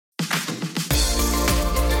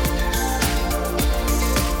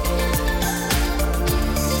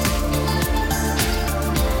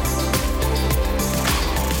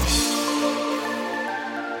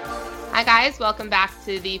guys, welcome back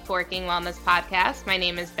to the Forking Wellness Podcast. My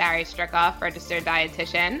name is Barry Strickoff, registered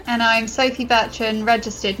dietitian. And I'm Sophie Bertrand,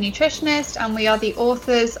 registered nutritionist, and we are the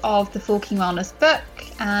authors of the Forking Wellness book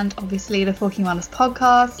and obviously the Forking Wellness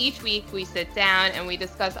podcast. Each week we sit down and we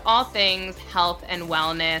discuss all things health and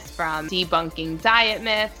wellness, from debunking diet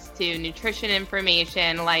myths to nutrition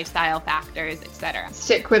information, lifestyle factors, etc.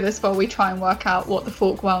 Stick with us while we try and work out what the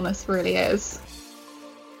Fork Wellness really is.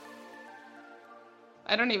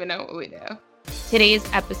 I don't even know what we do. Today's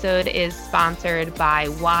episode is sponsored by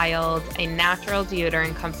Wild, a natural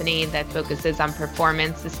deodorant company that focuses on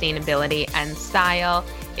performance, sustainability, and style.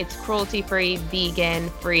 It's cruelty-free, vegan,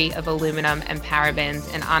 free of aluminum and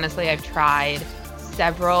parabens. And honestly, I've tried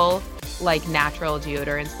several natural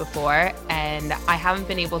deodorants before, and I haven't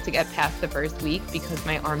been able to get past the first week because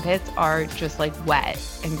my armpits are just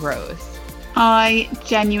wet and gross. I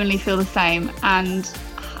genuinely feel the same, and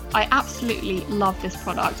I absolutely love this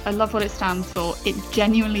product. I love what it stands for. It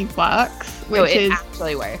genuinely works.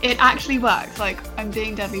 Actually works. It actually works. I'm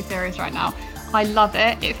being deadly serious right now. I love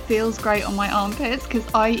it. It feels great on my armpits, because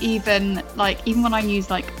I even when I use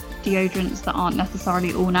deodorants that aren't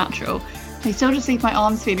necessarily all natural, they still just leave my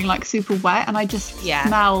arms feeling super wet, and I just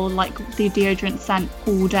smell the deodorant scent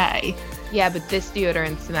all day. Yeah, but this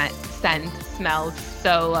deodorant scent smells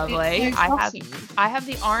so lovely. I have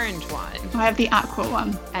the orange one. I have the aqua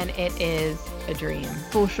one. And it is a dream.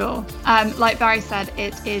 For sure. Like Barry said,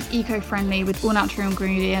 it is eco-friendly with all natural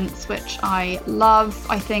ingredients, which I love.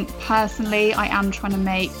 I think personally, I am trying to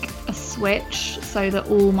make a switch so that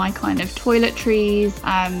all my kind of toiletries,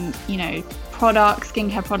 products,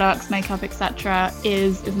 skincare products, makeup, etc.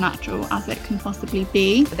 is as natural as it can possibly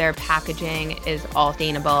be. Their packaging is all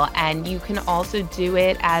sustainable, and you can also do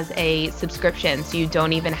it as a subscription, so you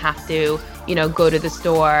don't even have to, go to the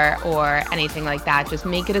store or anything like that. Just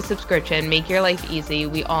make it a subscription, make your life easy.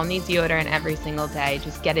 We all need deodorant every single day.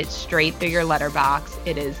 Just get it straight through your letterbox.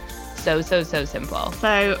 It is so simple.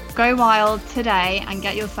 So go wild today and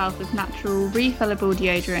get yourself this natural refillable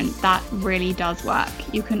deodorant that really does work.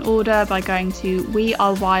 You can order by going to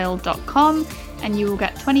wearewild.com, and you will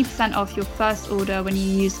get 20% off your first order when you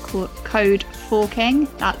use code FORKING.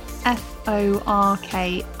 That's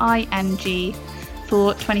FORKING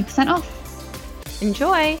for 20% off.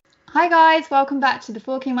 Enjoy. Hi guys, welcome back to the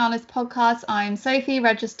Forking Wellness podcast. I'm Sophie,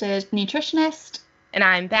 registered nutritionist. And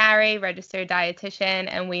I'm Barry, registered dietitian,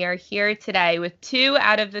 and we are here today with 2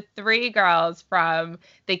 out of the 3 girls from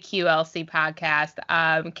the QLC podcast,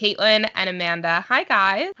 Caitlin and Amanda. Hi,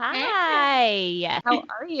 guys. Hi. How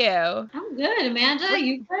are you? I'm good, Amanda.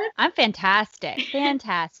 You good? I'm fantastic.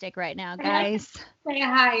 Fantastic right now, guys. Say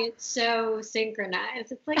hi. It's so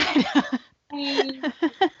synchronized. It's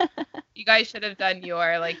You guys should have done your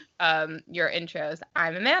intros.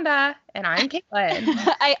 I'm Amanda and I'm Caitlin.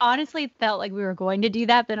 I honestly felt like we were going to do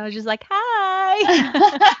that, but I was just like, hi.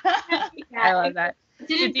 I love that. So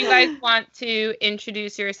do you guys want to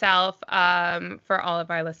introduce yourself for all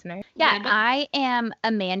of our listeners? Yeah, I am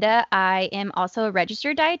Amanda. I am also a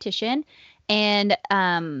registered dietitian, and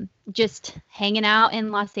just hanging out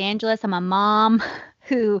in Los Angeles. I'm a mom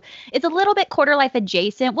who is a little bit quarter life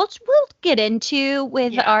adjacent. We'll get into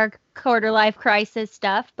with our quarter life crisis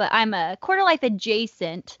stuff, but I'm a quarter life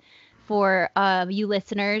adjacent for you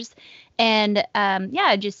listeners. And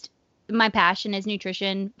just my passion is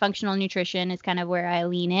nutrition. Functional nutrition is kind of where I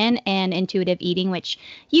lean in, and intuitive eating, which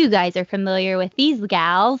you guys are familiar with, these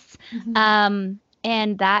gals. Mm-hmm.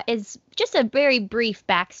 And that is just a very brief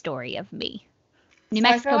backstory of me. New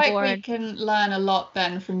Mexico I feel born. We can learn a lot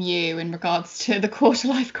then from you in regards to the quarter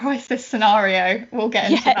life crisis scenario. We'll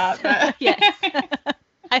get into that. But... Yes.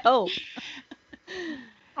 I hope.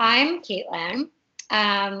 I'm Caitlin.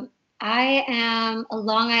 I am a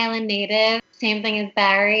Long Island native, same thing as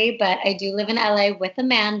Barry, but I do live in LA with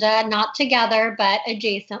Amanda, not together, but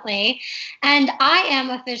adjacently. And I am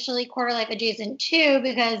officially quarter life adjacent too,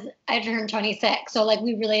 because I turned 26. So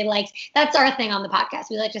we really that's our thing on the podcast.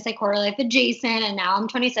 We like to say quarter life adjacent, and now I'm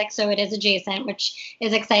 26, so it is adjacent, which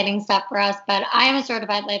is exciting stuff for us. But I am a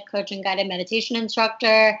certified life coach and guided meditation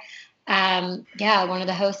instructor. One of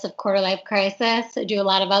the hosts of Quarter Life Crisis. I do a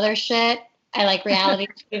lot of other shit. I like reality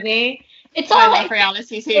TV. I love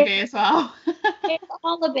reality TV as well. It's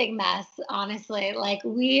all a big mess, honestly.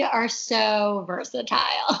 We are so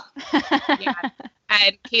versatile. Yeah.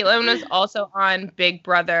 And Caitlin was also on Big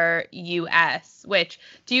Brother US, which,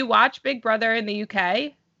 do you watch Big Brother in the UK?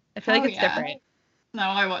 I feel like it's different. No,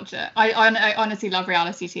 I watch it. I honestly love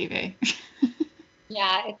reality TV.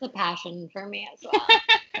 Yeah, it's a passion for me as well.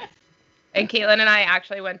 And Caitlin and I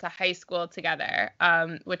actually went to high school together,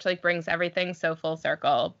 which brings everything so full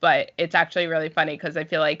circle. But it's actually really funny because I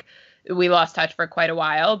feel like we lost touch for quite a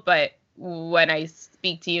while. But when I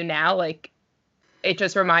speak to you now, like, it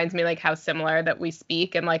just reminds me like how similar that we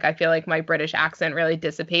speak. And like, I feel like my British accent really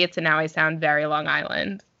dissipates and now I sound very Long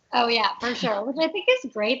Island. Oh yeah, for sure. Which I think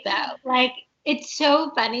is great though. Like, it's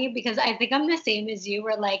so funny because I think I'm the same as you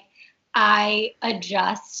where like I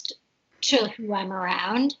adjust to who I'm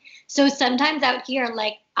around. So sometimes out here,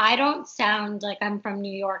 like, I don't sound like I'm from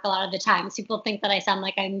New York a lot of the times. People think that I sound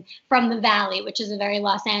like I'm from the Valley, which is a very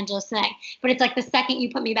Los Angeles thing. But it's like the second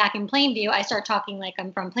you put me back in Plainview, I start talking like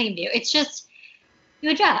I'm from Plainview. It's just,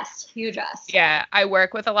 you adjust. Yeah, I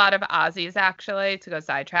work with a lot of Aussies actually, to go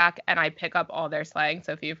sidetrack, and I pick up all their slang.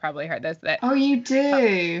 So if you've probably heard this, that Oh, you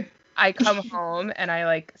do? I come home and I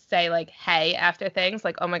like say like hey after things,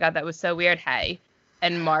 like, oh my God, that was so weird, hey.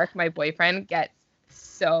 And Mark, my boyfriend, gets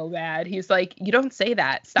so mad. He's like, you don't say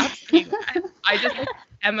that. Stop saying that. I just like,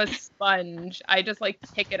 am a sponge. I just like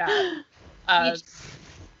pick it up,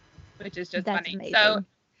 which is just That's funny. amazing. So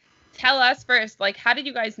tell us first, like, how did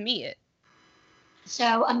you guys meet?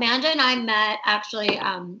 So Amanda and I met actually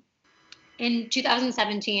in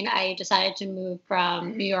 2017. I decided to move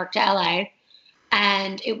from New York to LA,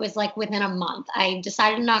 and it was like within a month. I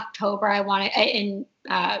decided in October in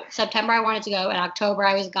September I wanted to go. In October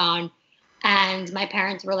I was gone, and my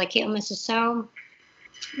parents were like, "Caitlin, this is so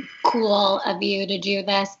cool of you to do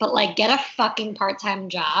this, but like get a fucking part-time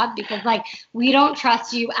job because like we don't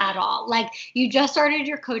trust you at all. Like you just started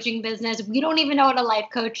your coaching business. We don't even know what a life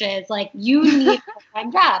coach is. Like you need a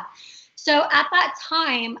part-time job." So at that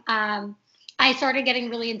time, I started getting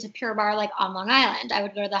really into Pure Barre, like on Long Island. I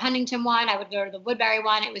would go to the Huntington one. I would go to the Woodbury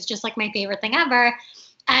one. It was just like my favorite thing ever.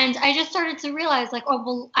 And I just started to realize like, oh,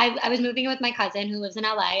 well, I was moving in with my cousin who lives in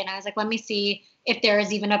LA. And I was like, let me see if there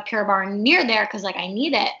is even a Pure Barre near there because like I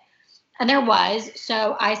need it. And there was.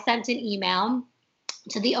 So I sent an email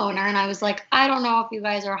to the owner and I was like, I don't know if you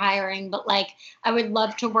guys are hiring, but like I would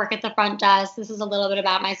love to work at the front desk. This is a little bit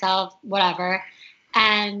about myself, whatever.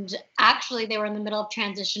 And actually they were in the middle of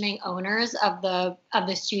transitioning owners of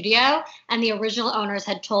the studio, and the original owners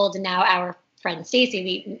had told now our friend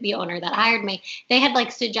Stacy, the owner that hired me, they had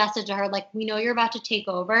like suggested to her, like, we know you're about to take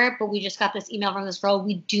over, but we just got this email from this girl.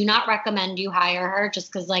 We do not recommend you hire her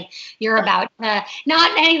just because like you're about to,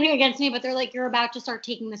 not anything against me, but they're like, you're about to start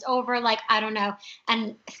taking this over. Like, I don't know.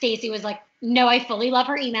 And Stacy was like, no, I fully love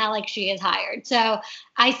her email. Like she is hired. So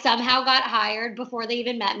I somehow got hired before they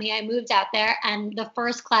even met me. I moved out there, and the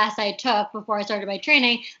first class I took before I started my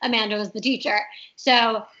training, Amanda was the teacher.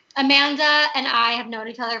 So Amanda and I have known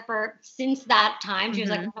each other since that time. She was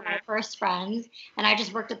like one of my first friends, and I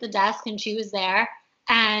just worked at the desk and she was there.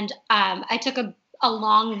 And I took a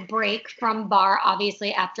long break from bar,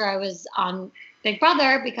 obviously, after I was on Big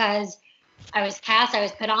Brother because I was cast, I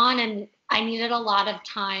was put on, and I needed a lot of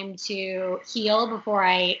time to heal before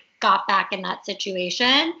I got back in that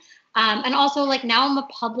situation. And also, like, now I'm a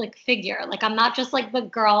public figure. Like, I'm not just, like, the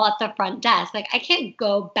girl at the front desk. Like, I can't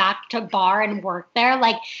go back to bar and work there.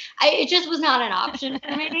 Like, it just was not an option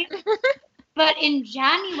for me. But in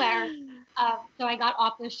January, so I got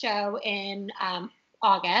off the show in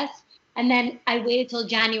August. And then I waited till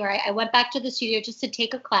January. I went back to the studio just to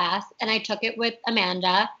take a class, and I took it with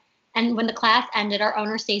Amanda. And when the class ended, our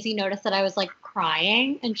owner, Stacy, noticed that I was, like,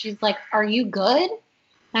 crying. And she's like, "Are you good?"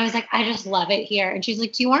 And I was like, "I just love it here." And she's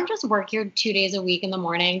like, "Do you want to just work here 2 days a week in the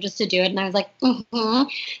morning just to do it?" And I was like, mm-hmm.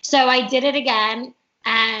 So I did it again.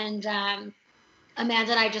 And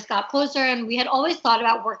Amanda and I just got closer. And we had always thought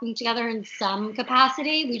about working together in some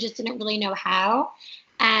capacity. We just didn't really know how.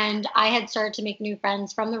 And I had started to make new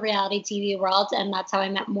friends from the reality TV world. And that's how I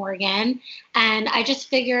met Morgan. And I just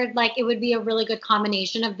figured like it would be a really good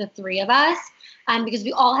combination of the three of us because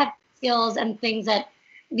we all have skills and things that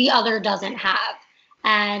the other doesn't have.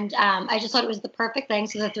 And I just thought it was the perfect thing.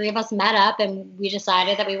 So the three of us met up and we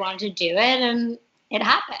decided that we wanted to do it, and it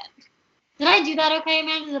happened. Did I do that okay,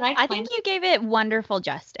 Amanda? Did I explain? I think you gave it wonderful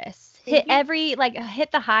justice. Hit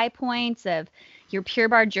the high points of your Pure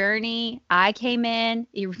Barre journey. I came in,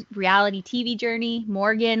 your reality TV journey,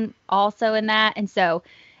 Morgan also in that.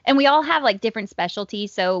 And we all have like different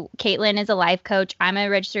specialties. So Caitlin is a life coach. I'm a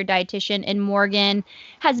registered dietitian, and Morgan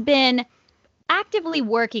has been actively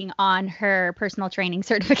working on her personal training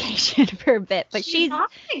certification for a bit, but she's not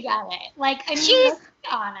gonna get it. Like, I mean, she's let's be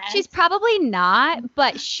honest. She's probably not,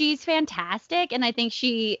 but she's fantastic, and I think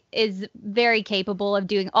she is very capable of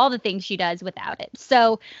doing all the things she does without it.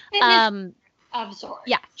 So, of sorts.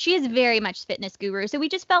 Yeah, she is very much fitness guru. So we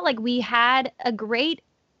just felt like we had a great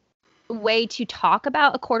way to talk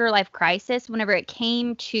about a quarter life crisis whenever it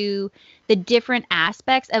came to the different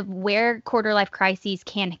aspects of where quarter life crises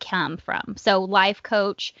can come from. So life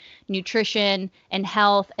coach, nutrition and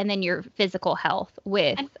health, and then your physical health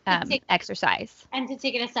with exercise. And to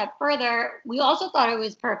take it a step further, we also thought it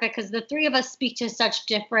was perfect because the three of us speak to such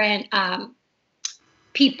different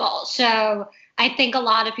people. So I think a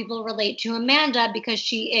lot of people relate to Amanda because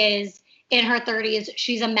she is in her 30s.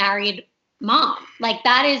 She's a married mom. Like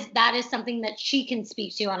that is something that she can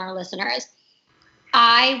speak to on our listeners.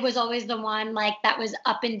 I was always the one like that was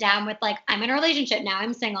up and down with like, I'm in a relationship now,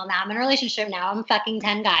 I'm single now, I'm in a relationship now, I'm fucking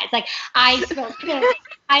 10 guys. Like I spoke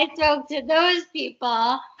to those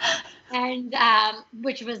people, and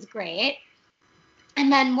which was great. And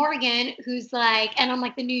then Morgan, who's like, and I'm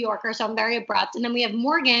like the New Yorker, so I'm very abrupt. And then we have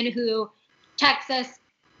Morgan, who Texas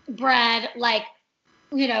bred, like,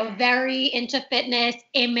 you know, very into fitness,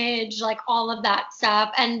 image, like all of that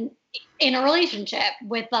stuff. And in a relationship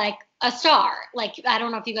with like a star. Like, I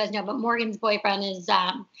don't know if you guys know, but Morgan's boyfriend is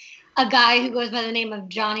a guy who goes by the name of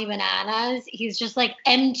Johnny Bananas. He's just like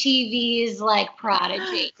MTV's like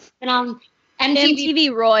prodigy. And on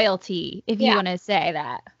MTV royalty, if you want to say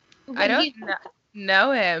that. I don't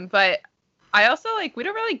know him, but I also like, we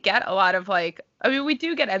don't really get a lot of like, I mean, we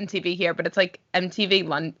do get MTV here, but it's like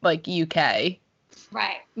MTV like UK.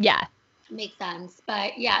 Right. Yeah. Makes sense.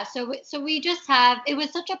 But yeah, so we just have, it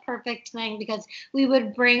was such a perfect thing because we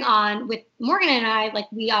would bring on with Morgan and I, like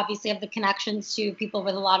we obviously have the connections to people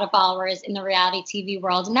with a lot of followers in the reality TV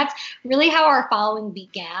world. And that's really how our following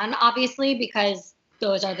began, obviously, because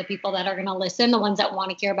those are the people that are going to listen, the ones that want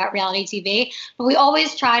to hear about reality TV. But we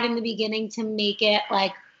always tried in the beginning to make it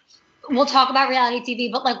like, we'll talk about reality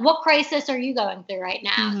TV, but like, what crisis are you going through right now?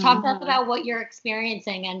 Mm-hmm. Talk to us about what you're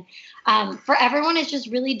experiencing. And for everyone, it's just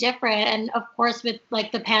really different. And of course, with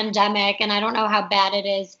like the pandemic, and I don't know how bad it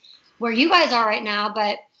is where you guys are right now,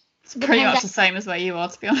 but it's pretty much the same as where you are,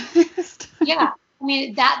 to be honest. Yeah. I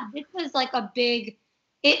mean, this was like a big,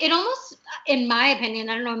 it almost, in my opinion,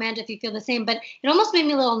 I don't know, Amanda, if you feel the same, but it almost made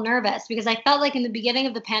me a little nervous because I felt like in the beginning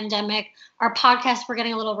of the pandemic, our podcasts were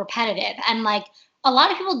getting a little repetitive. And like, a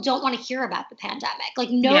lot of people don't want to hear about the pandemic.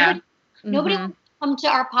 Like nobody wants to come to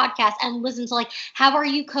our podcast and listen to like, how are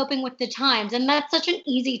you coping with the times? And that's such an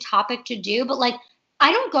easy topic to do. But like,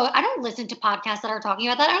 I don't listen to podcasts that are talking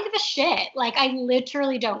about that. I don't give a shit. Like I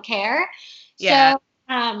literally don't care. Yeah.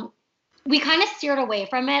 So we kind of steered away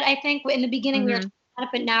from it. I think in the beginning we were talking about it,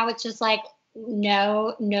 but now it's just like,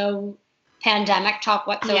 no pandemic talk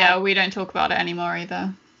whatsoever. Yeah, we don't talk about it anymore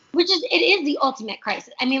either. It is the ultimate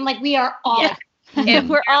crisis. I mean, like we are all. Yeah. And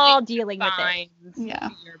we're all dealing with it. Yeah.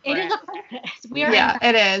 It is a crisis.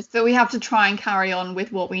 It is. So we have to try and carry on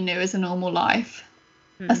with what we knew as a normal life,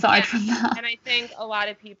 aside from that. And I think a lot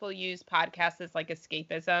of people use podcasts as like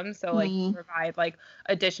escapism. So like provide like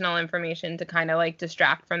additional information to kind of like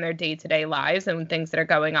distract from their day-to-day lives and things that are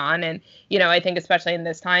going on. And, you know, I think especially in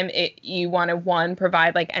this time, you want to,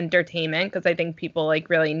 provide like entertainment because I think people like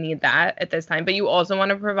really need that at this time. But you also want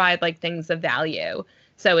to provide like things of value.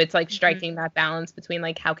 So it's like striking that balance between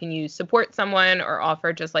like how can you support someone or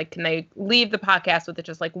offer just like can they leave the podcast with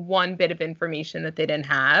just like one bit of information that they didn't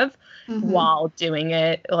have while doing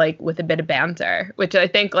it like with a bit of banter, which I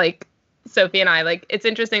think like Sophie and I like it's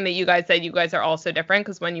interesting that you guys said you guys are all so different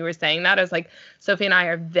because when you were saying that I was like Sophie and I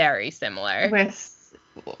are very similar.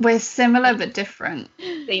 We're similar but different.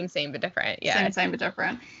 Same but different. Yeah. Same but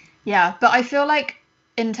different. Yeah, but I feel like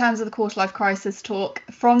in terms of the quarter life crisis talk,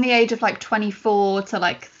 from the age of like 24 to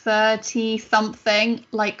like 30 something,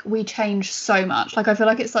 like we change so much. Like I feel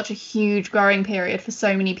like it's such a huge growing period for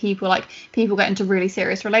so many people. Like people get into really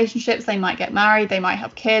serious relationships, they might get married, they might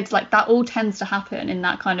have kids. Like that all tends to happen in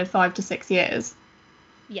that kind of 5 to 6 years.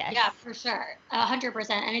 Yes. Yeah, for sure.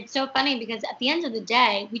 100%. And it's so funny because at the end of the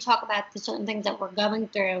day, we talk about the certain things that we're going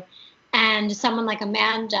through. And someone like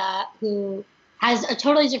Amanda, who has a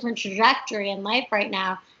totally different trajectory in life right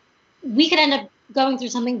now, we could end up going through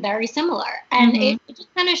something very similar. And it just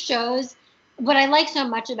kind of shows what I like so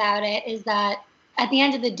much about it is that at the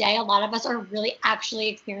end of the day, a lot of us are really actually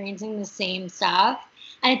experiencing the same stuff.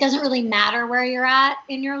 And it doesn't really matter where you're at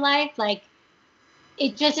in your life. Like,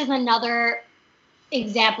 it just is another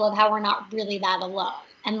example of how we're not really that alone.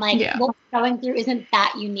 And like what we're going through isn't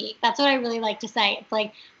that unique. That's what I really like to say. It's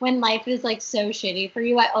like when life is like so shitty for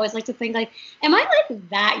you, I always like to think like, am I like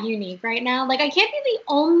that unique right now? Like I can't be the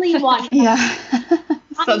only one. Yeah.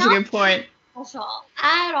 Such a good point. Special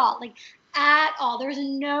at all. Like at all. There's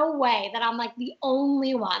no way that I'm like the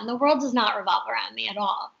only one. The world does not revolve around me at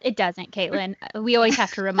all. It doesn't, Caitlin. We always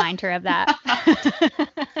have to remind her of that.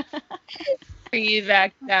 bring you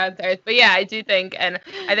back down to earth. But yeah, I do think, and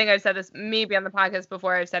I think I've said this maybe on the podcast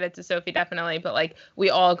before, I've said it to Sophie definitely, but like we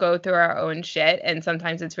all go through our own shit, and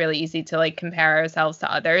sometimes it's really easy to like compare ourselves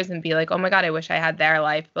to others and be like, oh my God, I wish I had their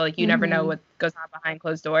life. But like you never know what goes on behind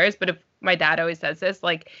closed doors. But if my dad always says this,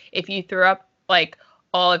 like if you threw up like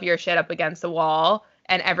all of your shit up against the wall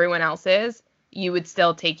and everyone else's, you would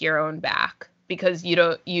still take your own back. Because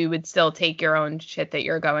you would still take your own shit that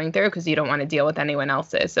you're going through because you don't want to deal with anyone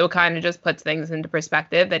else's. So it kind of just puts things into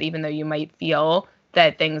perspective that even though you might feel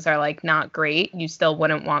that things are like not great, you still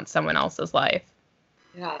wouldn't want someone else's life.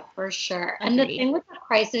 Yeah, for sure. And the thing with the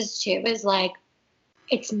crisis too is like,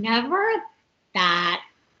 it's never that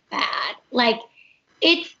bad. Like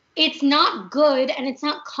it's not good and it's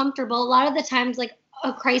not comfortable. A lot of the times like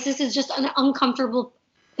a crisis is just an uncomfortable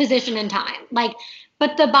position in time. Like,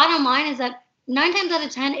 but the bottom line is that 9 times out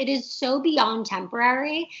of 10, it is so beyond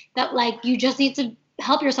temporary that like you just need to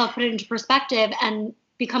help yourself put it into perspective and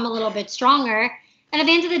become a little bit stronger. And at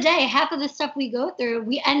the end of the day, half of the stuff we go through,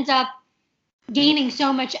 we end up gaining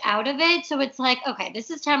so much out of it. So it's like, okay, this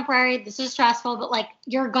is temporary, this is stressful, but like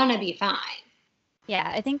you're gonna be fine. Yeah,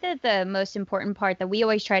 I think that the most important part that we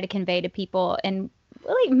always try to convey to people, and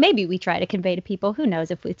really maybe we try to convey to people, who knows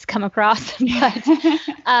if it's come across,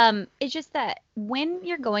 but it's just that when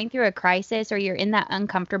you're going through a crisis or you're in that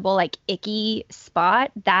uncomfortable, like icky spot,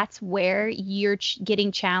 that's where you're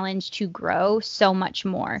getting challenged to grow so much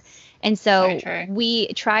more. And so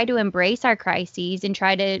we try to embrace our crises and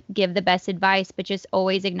try to give the best advice, but just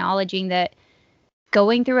always acknowledging that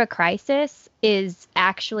going through a crisis is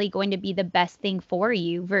actually going to be the best thing for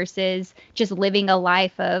you versus just living a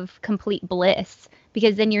life of complete bliss.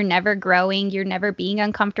 Because then you're never growing, you're never being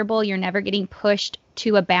uncomfortable, you're never getting pushed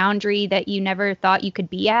to a boundary that you never thought you could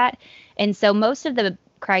be at. And so most of the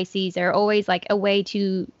crises are always like a way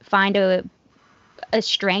to find a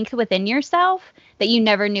strength within yourself that you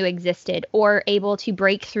never knew existed, or able to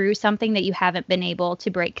break through something that you haven't been able to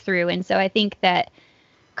break through. And so I think that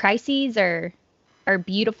crises are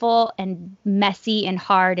beautiful and messy and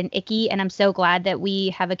hard and icky. And I'm so glad that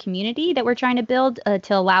we have a community that we're trying to build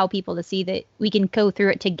to allow people to see that we can go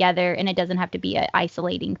through it together and it doesn't have to be an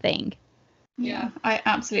isolating thing. Yeah, I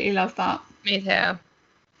absolutely love that. Me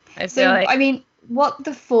too. I mean, what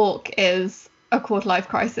the fork is a quarter life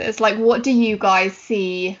crisis? Like, what do you guys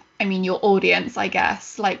see? I mean, your audience, I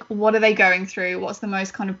guess. Like, what are they going through? What's the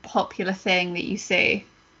most kind of popular thing that you see?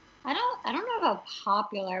 I don't know about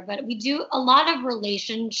popular, but we do a lot of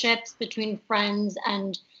relationships between friends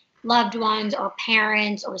and loved ones or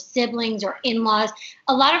parents or siblings or in-laws.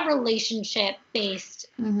 A lot of relationship-based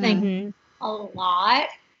things. A lot.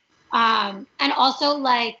 And also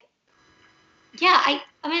like, yeah,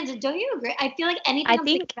 Amanda, don't you agree? I feel like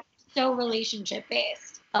anything so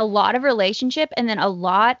relationship-based. A lot of relationship, and then a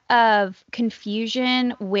lot of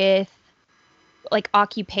confusion with like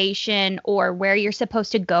occupation or where you're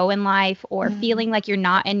supposed to go in life, or feeling like you're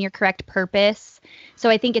not in your correct purpose. So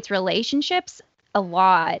I think it's relationships a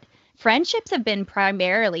lot. Friendships have been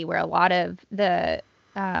primarily where a lot of the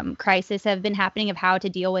crisis have been happening, of how to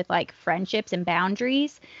deal with like friendships and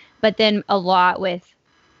boundaries. But then a lot with,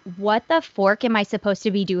 what the fork am I supposed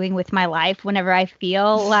to be doing with my life whenever I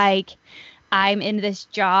feel like I'm in this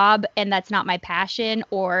job and that's not my passion,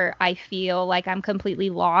 or I feel like I'm completely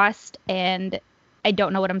lost and I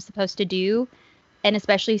don't know what I'm supposed to do. And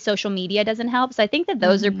especially social media doesn't help. So I think that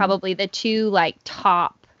those are probably the two like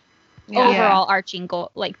top overall arching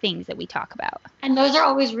goal, like things that we talk about. And those are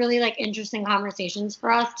always really like interesting conversations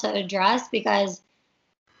for us to address, because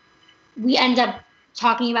we end up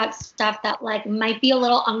talking about stuff that like might be a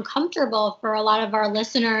little uncomfortable for a lot of our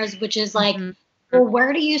listeners, which is like, well,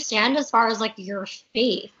 where do you stand as far as like your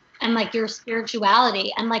faith and like your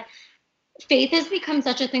spirituality? And like, faith has become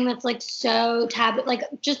such a thing that's like so taboo. Like,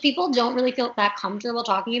 just people don't really feel that comfortable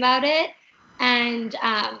talking about it. And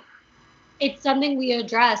it's something we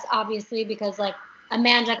address, obviously, because like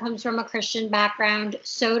Amanda comes from a Christian background.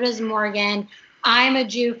 So does Morgan. I'm a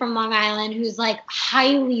Jew from Long Island who's like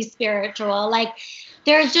highly spiritual. Like,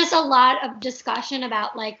 there's just a lot of discussion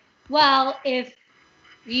about like, well, if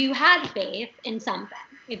you had faith in something,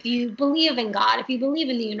 if you believe in God, if you believe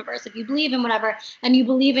in the universe, if you believe in whatever, and you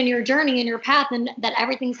believe in your journey and your path, and that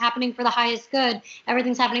everything's happening for the highest good,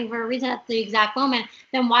 everything's happening for a reason at the exact moment,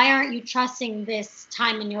 then why aren't you trusting this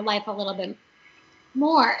time in your life a little bit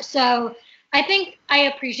more? So I think I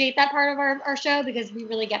appreciate that part of our show, because we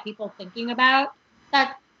really get people thinking about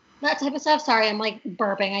that type of stuff. Sorry, I'm like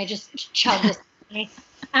burping. I just chugged this.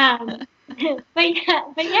 But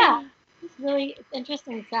yeah, it's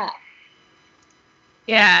interesting stuff.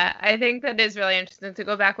 Yeah, I think that is really interesting. To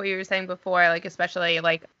go back what you were saying before, like especially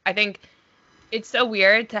like I think it's so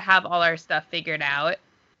weird to have all our stuff figured out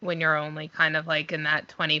when you're only kind of like in that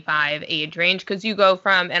 25 age range, because you go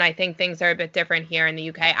from, and I think things are a bit different here in the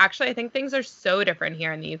UK. Actually, I think things are so different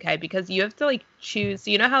here in the UK because you have to like choose.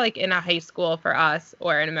 You know how like in a high school for us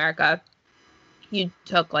or in America, you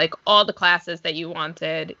took like all the classes that you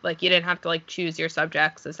wanted. Like you didn't have to like choose your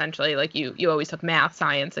subjects essentially. Like you always took math,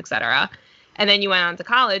 science, etc. And then you went on to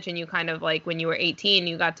college and you kind of like when you were 18,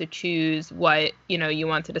 you got to choose what, you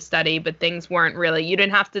wanted to study, but things weren't really, you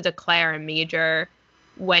didn't have to declare a major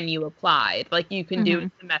when you applied. Like you can do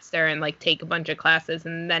a semester and like take a bunch of classes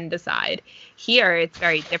and then decide. Here it's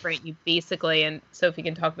very different. You basically, and Sophie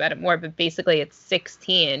can talk about it more, but basically it's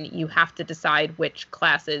 16. You have to decide which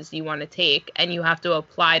classes you want to take and you have to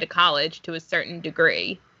apply to college to a certain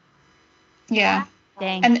degree. Yeah.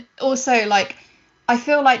 Dang. And also like I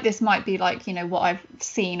feel like this might be like, what I've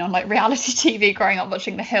seen on like reality TV growing up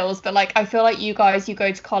watching The Hills, but like I feel like you guys, you go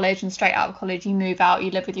to college and straight out of college, you move out, you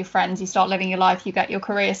live with your friends, you start living your life, you get your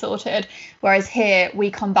career sorted. Whereas here we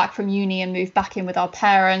come back from uni and move back in with our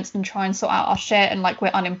parents and try and sort out our shit, and like we're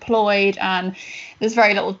unemployed and there's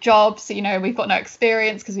very little jobs. So, we've got no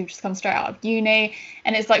experience because we've just come straight out of uni.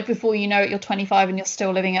 And it's like before you know it, you're 25 and you're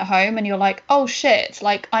still living at home and you're like, oh shit,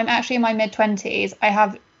 like I'm actually in my mid-20s. I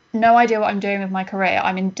have no idea what I'm doing with my career.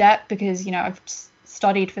 I'm in debt because, I've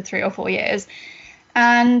studied for 3 or 4 years.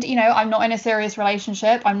 And, I'm not in a serious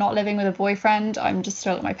relationship. I'm not living with a boyfriend. I'm just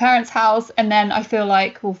still at my parents' house. And then I feel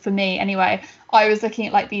like, well, for me anyway, I was looking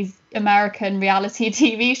at like these American reality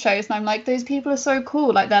TV shows and I'm like, those people are so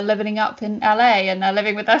cool. Like they're living up in LA and they're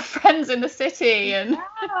living with their friends in the city. And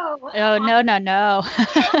oh, no.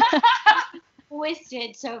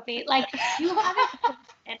 Twisted, Sophie. Like you have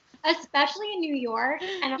it, especially in New York,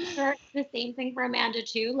 and I'm sure it's the same thing for Amanda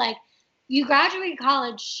too. Like you graduate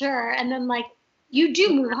college, sure, and then like you do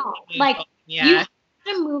move home. Like you have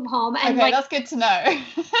to move home. And okay, that's good to know.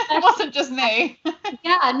 It wasn't just me.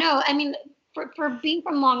 Yeah, no, I mean for being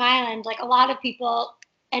from Long Island, like a lot of people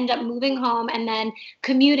end up moving home and then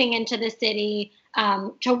commuting into the city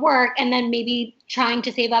to work, and then maybe trying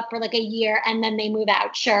to save up for like a year and then they move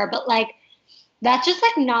out, sure, but like that's just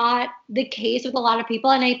like not the case with a lot of people.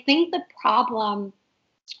 And I think the problem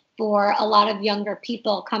for a lot of younger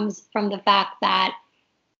people comes from the fact that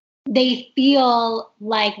they feel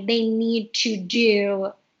like they need to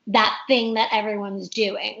do that thing that everyone's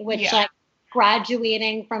doing, which like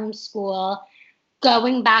graduating from school,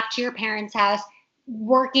 going back to your parents' house,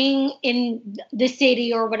 working in the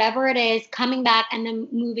city or whatever it is, coming back and then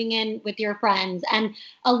moving in with your friends. And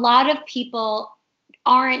a lot of people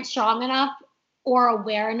aren't strong enough or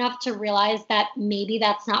aware enough to realize that maybe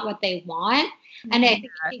that's not what they want. And I think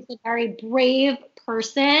it takes a very brave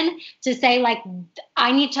person to say, like,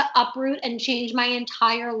 I need to uproot and change my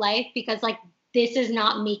entire life because, like, this is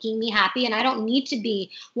not making me happy. And I don't need to be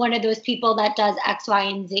one of those people that does X, Y,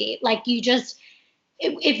 and Z. Like, you just,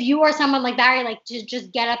 if you are someone like Barry, like to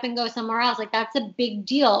just get up and go somewhere else, like that's a big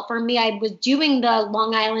deal. For me, I was doing the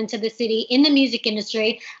Long Island to the city in the music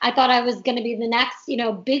industry. I thought I was going to be the next,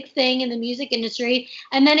 big thing in the music industry.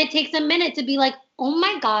 And then it takes a minute to be like, oh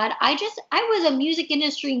my God, I was a music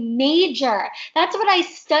industry major. That's what I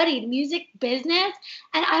studied, music business.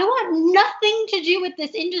 And I want nothing to do with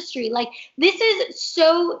this industry. Like, this is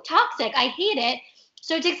so toxic. I hate it.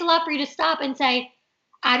 So it takes a lot for you to stop and say,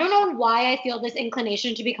 I don't know why I feel this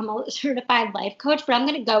inclination to become a certified life coach, but I'm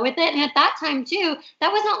going to go with it. And at that time, too,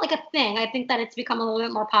 that was not like a thing. I think that it's become a little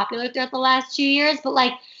bit more popular throughout the last 2 years. But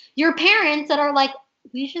like your parents that are like,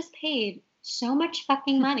 we just paid so much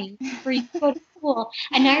fucking money for you to go to school,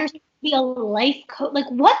 and now you're supposed to be a life coach. Like,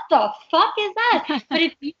 what the fuck is that? But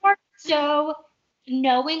if you are so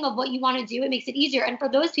knowing of what you want to do, it makes it easier. And for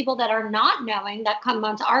those people that are not knowing, that come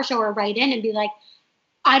onto our show or write in and be like,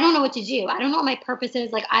 I don't know what to do. I don't know what my purpose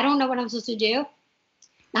is. Like, I don't know what I'm supposed to do.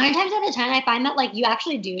 9 times out of 10, I find that, like, you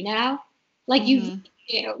actually do know. Like, you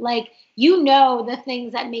do. Like, you know the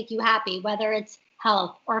things that make you happy, whether it's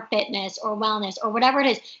health or fitness or wellness or whatever it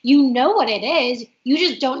is. You know what it is. You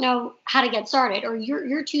just don't know how to get started, or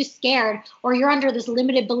you're too scared, or you're under this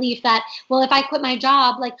limited belief that, well, if I quit my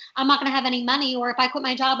job, like, I'm not going to have any money, or if I quit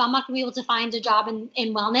my job, I'm not going to be able to find a job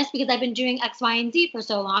in wellness because I've been doing X, Y, and Z for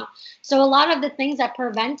so long. So a lot of the things that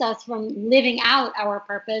prevent us from living out our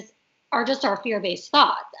purpose are just our fear-based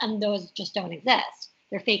thoughts, and those just don't exist.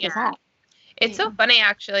 They're fake as hell. It's so funny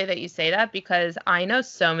actually that you say that, because I know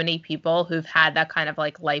so many people who've had that kind of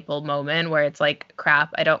like light bulb moment where it's like,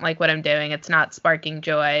 crap, I don't like what I'm doing. It's not sparking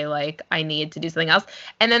joy. Like, I need to do something else.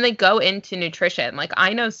 And then they go into nutrition. Like,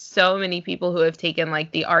 I know so many people who have taken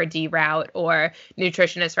like the RD route or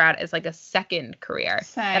nutritionist route as like a second career.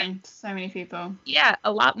 Same. So many people. Yeah,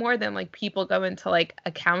 a lot more than like people go into like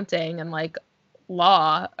accounting and like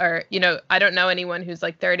law, or, you know, I don't know anyone who's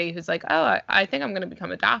like 30 who's like, oh, I think I'm going to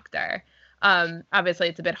become a doctor. Obviously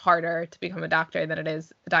it's a bit harder to become a doctor than it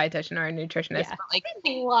is a dietitian or a nutritionist. Yeah. But like, I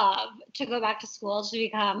would love to go back to school to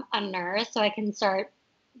become a nurse so I can start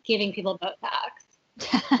giving people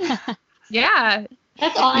Botox. yeah,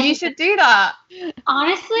 That's all. You should do that.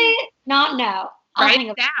 Honestly, not no. I'll write think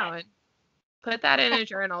it about down. Put that in a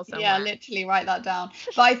journal somewhere. Yeah, literally write that down.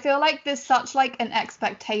 But I feel like there's such like an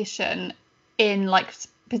expectation in like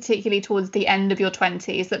particularly towards the end of your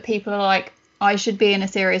 20s that people are like, I should be in a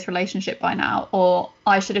serious relationship by now, or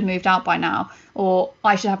I should have moved out by now, or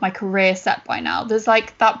I should have my career set by now. There's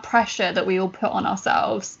like that pressure that we all put on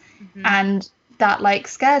ourselves, and that like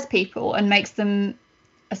scares people and makes them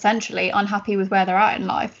essentially unhappy with where they're at in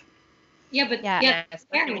life. Yeah, but Yeah,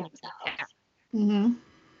 comparing themselves. Mm-hmm.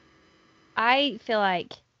 I feel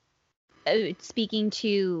like, speaking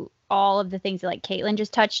to all of the things that like Caitlin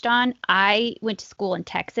just touched on, I went to school in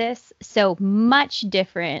Texas, so much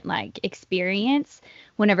different like experience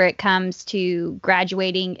whenever it comes to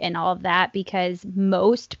graduating and all of that, because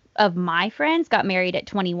most of my friends got married at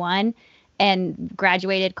 21 and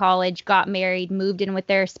graduated college, got married, moved in with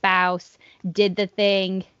their spouse, did the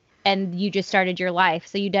thing, and you just started your life.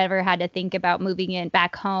 So you never had to think about moving in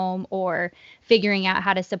back home or figuring out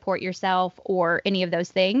how to support yourself or any of those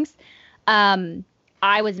things.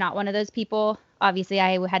 I was not one of those people. Obviously,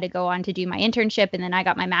 I had to go on to do my internship, and then I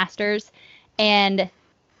got my master's, and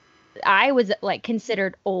I was like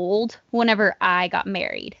considered old whenever I got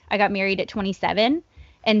married. I got married at 27.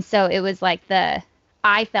 And so it was like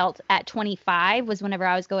I felt at 25 was whenever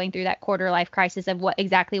I was going through that quarter life crisis of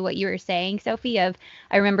exactly what you were saying, Sophie, I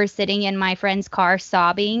remember sitting in my friend's car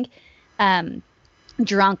sobbing,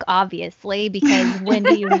 drunk, obviously, because when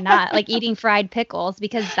do you not, like eating fried pickles,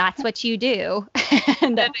 because that's what you do.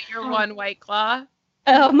 And your one White Claw.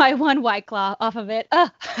 Oh, my one White Claw off of it.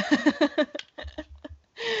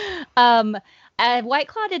 White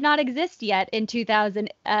Claw did not exist yet in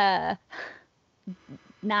 2009,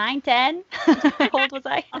 10. How old was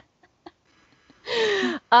I?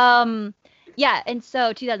 Yeah, and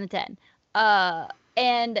so 2010.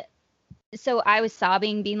 And so I was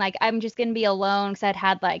sobbing, being like, I'm just gonna be alone, because I'd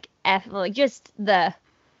had like just the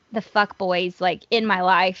fuck boys like in my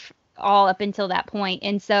life all up until that point.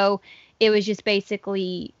 And so it was just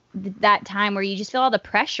basically that time where you just feel all the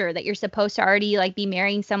pressure that you're supposed to already like be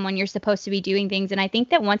marrying someone, you're supposed to be doing things. And I think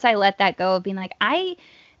that once I let that go of being like, I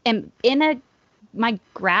am in my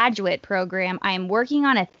graduate program, I am working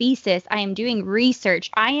on a thesis, I am doing research,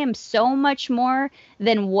 I am so much more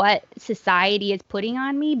than what society is putting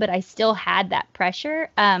on me, but I still had that pressure.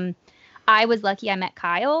 I was lucky I met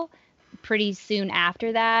Kyle pretty soon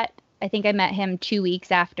after that. I think I met him 2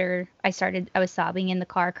 weeks after I was sobbing in the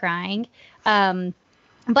car crying.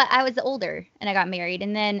 But I was older and I got married.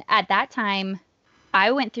 And then at that time,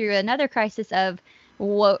 I went through another crisis of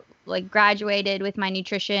graduated with my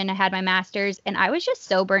nutrition. I had my master's, and I was just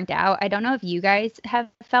so burnt out. I don't know if you guys have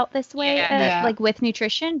felt this way, like with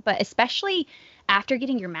nutrition, but especially after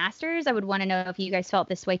getting your master's, I would want to know if you guys felt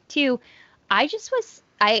this way too. I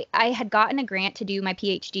had gotten a grant to do my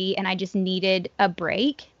PhD, and I just needed a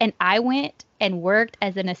break. And I went and worked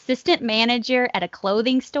as an assistant manager at a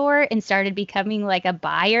clothing store and started becoming like a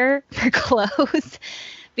buyer for clothes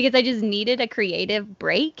because I just needed a creative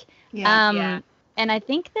break. And I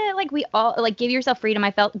think that like we all like give yourself freedom.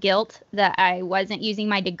 I felt guilt that I wasn't using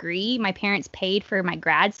my degree. My parents paid for my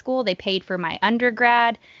grad school. They paid for my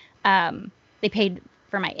undergrad. They paid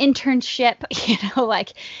for my internship,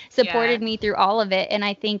 like supported me through all of it. And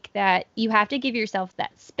I think that you have to give yourself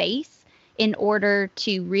that space in order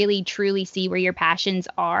to really truly see where your passions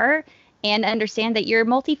are and understand that you're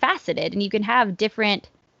multifaceted and you can have different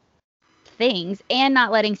things and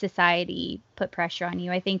not letting society put pressure on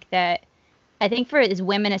you. I think for as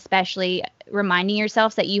women, especially, reminding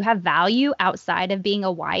yourselves that you have value outside of being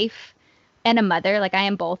a wife and a mother. Like I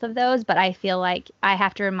am both of those, but I feel like I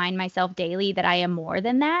have to remind myself daily that I am more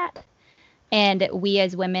than that. And we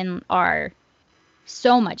as women are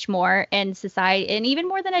so much more in society, and even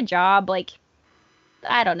more than a job. Like,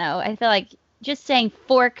 I don't know. I feel like just saying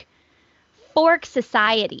fork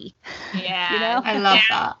society. Yeah. I love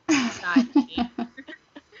that.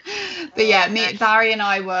 But But yeah, Barry and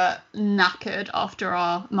I were knackered after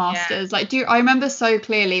our masters. Like, I remember so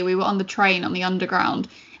clearly we were on the train on the underground,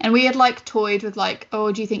 and we had like toyed with like,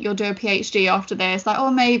 oh, do you think you'll do a PhD after this? Like,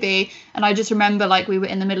 oh, maybe. And I just remember like we were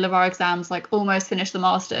in the middle of our exams, like almost finished the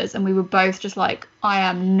masters, and we were both just like, I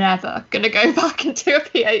am never gonna go back and do a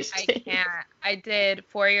PhD. I can't. I did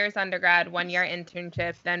 4 years undergrad, 1 year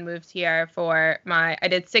internship, then moved here for I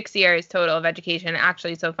did 6 years total of education.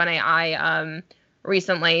 Actually, so funny. I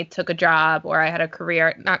recently took a job, or I had a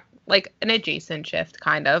career, not like an adjacent shift,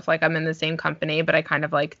 kind of like I'm in the same company, but I kind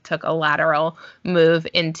of like took a lateral move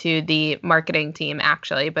into the marketing team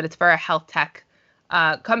actually, but it's for a health tech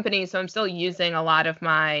company. So I'm still using a lot of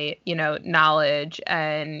my, knowledge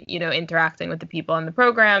and, interacting with the people in the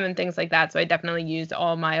program and things like that. So I definitely used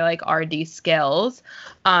all my like RD skills,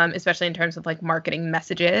 especially in terms of like marketing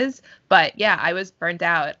messages. But yeah, I was burnt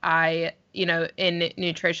out. In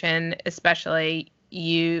nutrition, especially,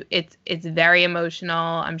 it's very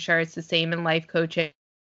emotional. I'm sure it's the same in life coaching.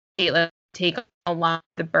 Take a lot of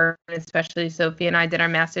the burden, especially Sophie and I did our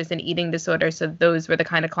masters in eating disorders. So those were the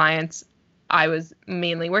kind of clients I was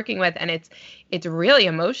mainly working with, and it's really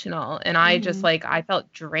emotional. And I just I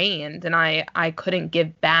felt drained, and I couldn't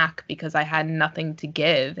give back because I had nothing to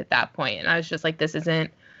give at that point. And I was just like, this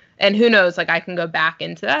isn't, and who knows, like I can go back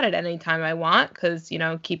into that at any time I want, because,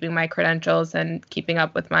 keeping my credentials and keeping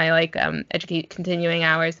up with my like continuing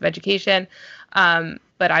hours of education.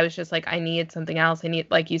 But I was just like, I need something else.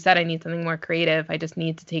 Like you said, I need something more creative. I just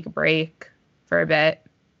need to take a break for a bit.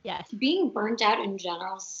 Yes. Being burnt out in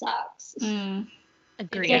general sucks.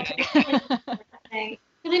 Agreed. Because it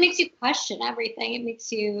makes you question everything. It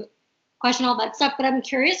makes you question all that stuff. But I'm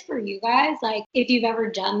curious for you guys, like if you've ever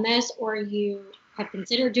done this, or you have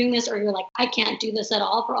considered doing this, or you're like, I can't do this at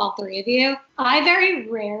all, for all three of you. I very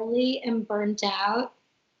rarely am burnt out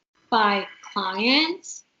by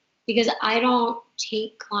clients, because I don't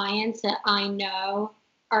take clients that I know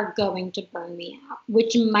are going to burn me out,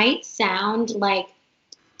 which might sound like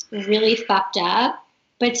really fucked up.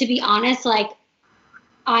 But to be honest, like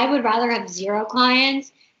I would rather have 0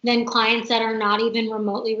 clients than clients that are not even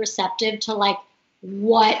remotely receptive to like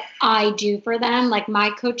what I do for them. Like my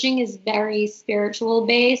coaching is very spiritual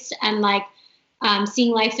based, and like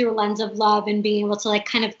seeing life through a lens of love, and being able to like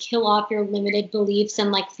kind of kill off your limited beliefs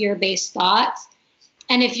and like fear-based thoughts.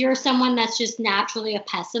 And if you're someone that's just naturally a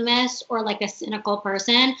pessimist or like a cynical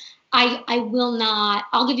person, I will not,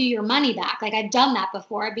 I'll give you your money back. Like I've done that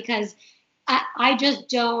before, because I just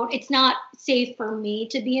don't, it's not safe for me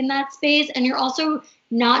to be in that space. And you're also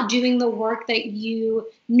not doing the work that you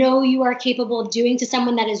know you are capable of doing to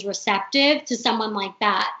someone that is receptive to someone like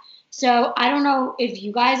that. So I don't know if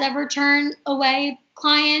you guys ever turn away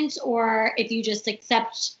clients, or if you just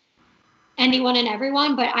accept anyone and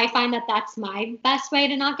everyone, but I find that that's my best way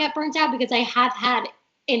to not get burnt out, because I have had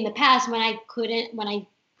in the past when I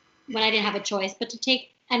didn't have a choice but to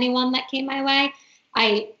take anyone that came my way,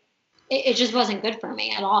 it just wasn't good for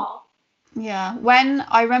me at all. Yeah,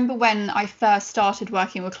 I remember when I first started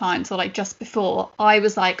working with clients, or like just before, I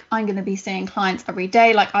was like, I'm going to be seeing clients every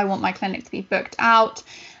day. Like I want my clinic to be booked out.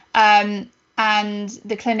 And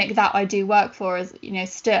the clinic that I do work for is,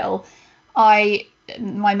 still,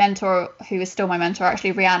 my mentor, who is still my mentor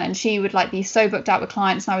actually, Rhiannon, she would like be so booked out with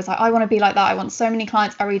clients, and I was like, I want to be like that. I want so many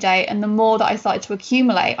clients every day. And the more that I started to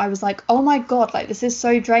accumulate, I was like, oh my god, like this is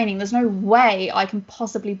so draining. There's no way I can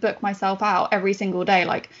possibly book myself out every single day.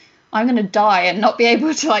 Like I'm gonna die and not be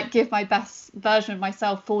able to like give my best version of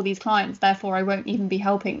myself for these clients, therefore I won't even be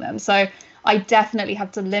helping them. So I definitely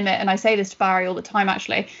have to limit, and I say this to Barry all the time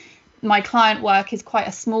actually, my client work is quite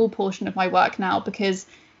a small portion of my work now, because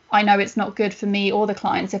I know it's not good for me or the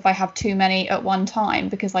clients if I have too many at one time,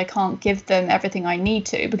 because I can't give them everything I need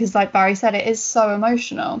to, because like Barry said, it is so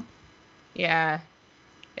emotional. Yeah,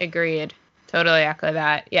 agreed. Totally echo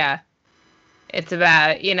that. Yeah. It's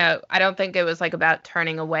about, I don't think it was like about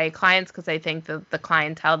turning away clients, because I think the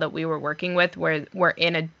clientele that we were working with were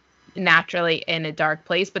naturally in a dark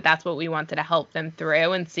place, but that's what we wanted to help them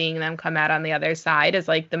through, and seeing them come out on the other side is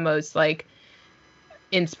like the most like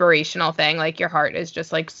inspirational thing. Like your heart is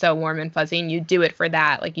just like so warm and fuzzy, and you do it for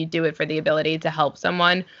that, like you do it for the ability to help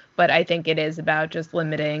someone. But I think it is about just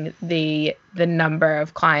limiting the number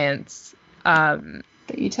of clients that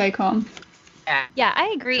you take on. Yeah,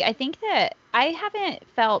 I agree. I think that I haven't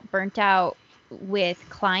felt burnt out with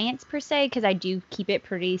clients per se, because I do keep it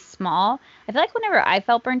pretty small. I feel like whenever I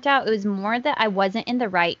felt burnt out, it was more that I wasn't in the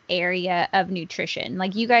right area of nutrition.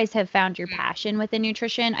 Like you guys have found your passion within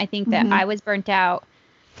nutrition. I think that I was burnt out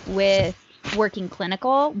with working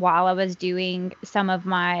clinical while I was doing some of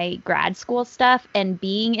my grad school stuff, and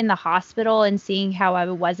being in the hospital and seeing how I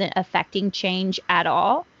wasn't affecting change at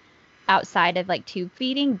all outside of like tube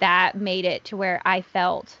feeding, that made it to where I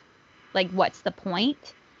felt like, what's the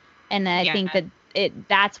point? And then I think that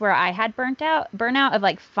that's where I had burnout of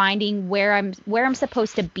like finding where I'm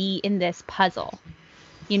supposed to be in this puzzle,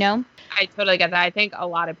 you know? I totally get that. I think a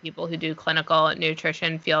lot of people who do clinical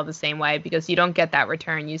nutrition feel the same way, because you don't get that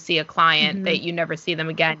return. You see a client that you never see them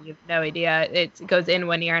again. You have no idea. It goes in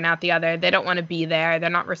one ear and out the other. They don't want to be there. They're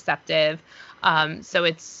not receptive. So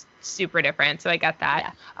it's super different. So I get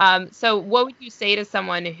that. Yeah. So what would you say to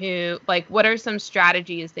someone who, like, what are some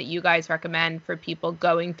strategies that you guys recommend for people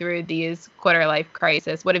going through these quarter life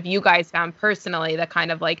crisis? What have you guys found personally that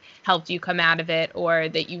kind of like helped you come out of it, or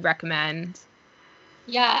that you recommend?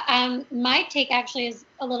 Yeah, my take actually is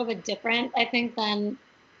a little bit different, I think, than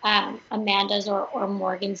Amanda's or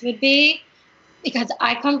Morgan's would be, because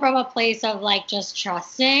I come from a place of like just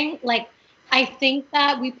trusting. Like, I think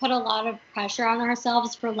that we put a lot of pressure on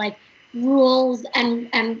ourselves for like rules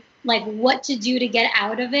and like what to do to get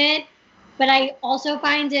out of it. But I also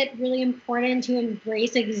find it really important to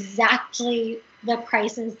embrace exactly the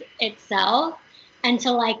crisis itself, and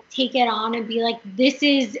to like take it on and be like, this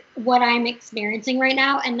is what I'm experiencing right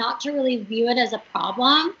now, and not to really view it as a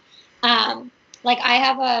problem. Like, I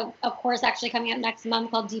have a course actually coming up next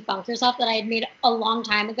month called Defunk Yourself that I had made a long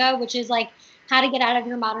time ago, which is like how to get out of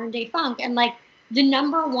your modern day funk. And like the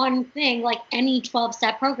number one thing, like any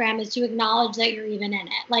 12-step program, is to acknowledge that you're even in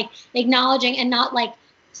it. Like acknowledging, and not like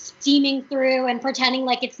steaming through and pretending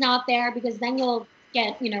like it's not there, because then you'll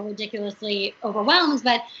get, ridiculously overwhelmed.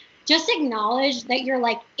 But just acknowledge that you're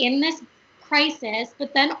like in this crisis,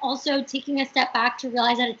 but then also taking a step back to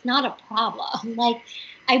realize that it's not a problem. Like,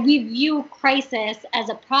 we view crisis as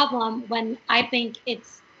a problem when I think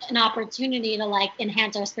it's an opportunity to like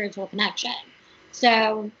enhance our spiritual connection.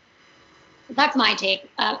 So that's my take.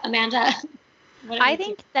 Amanda? I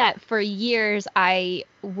think that for years I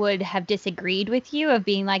would have disagreed with you of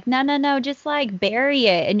being like, no, just like bury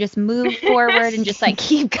it and just move forward and just like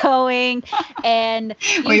keep going, and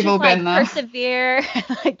we've all been there. Persevere.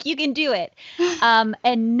 Like, you can do it.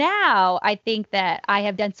 And now I think that I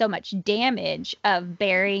have done so much damage of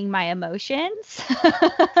burying my emotions.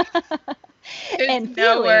 There's and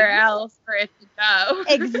nowhere else for it to go.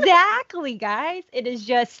 Exactly, guys. It is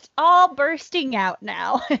just all bursting out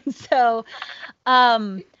now. And so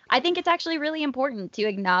I think it's actually really important to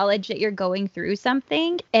acknowledge that you're going through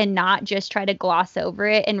something and not just try to gloss over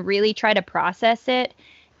it, and really try to process it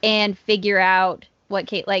and figure out what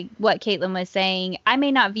Caitlin was saying. I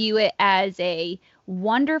may not view it as a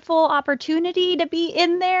wonderful opportunity to be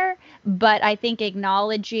in there, but I think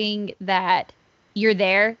acknowledging that you're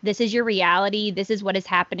there, this is your reality, this is what is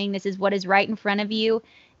happening, this is what is right in front of you,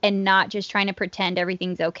 and not just trying to pretend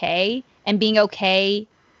everything's okay, and being okay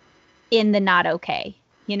in the not okay,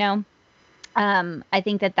 I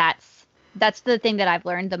think that that's the thing that I've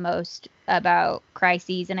learned the most about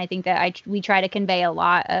crises. And I think that we try to convey a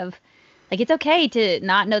lot of like, it's okay to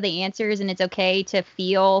not know the answers, and it's okay to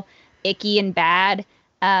feel icky and bad,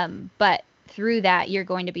 but through that you're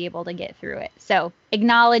going to be able to get through it. So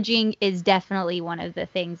acknowledging is definitely one of the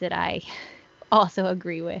things that I also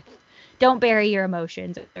agree with. Don't bury your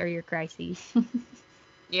emotions or your crises.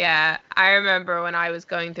 Yeah, I remember when I was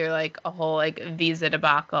going through like a whole like visa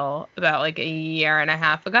debacle about like a year and a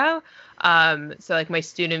half ago. So like my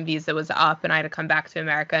student visa was up, and I had to come back to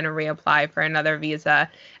America and reapply for another visa.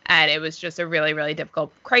 And it was just a really, really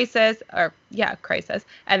difficult crisis. And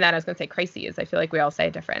then I was going to say crises. I feel like we all say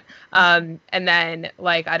it different. And then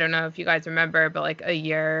like, I don't know if you guys remember, but like a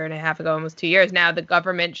year and a half ago, almost 2 years now, the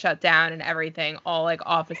government shut down and everything. All like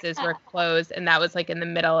offices were closed. And that was like in the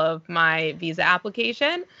middle of my visa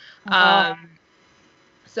application.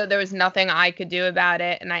 So there was nothing I could do about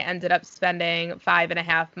it. And I ended up spending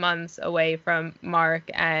 5.5 months away from Mark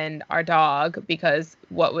and our dog, because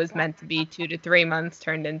what was meant to be 2 to 3 months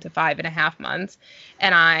turned into 5.5 months.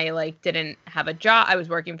 And I like didn't have a job. I was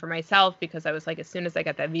working for myself, because I was like, as soon as I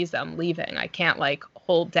get that visa, I'm leaving. I can't like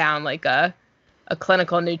hold down like a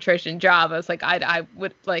clinical nutrition job. I was like, I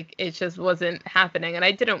would like, it just wasn't happening, and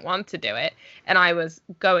I didn't want to do it. And I was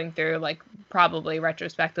going through like, probably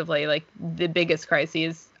retrospectively, like the biggest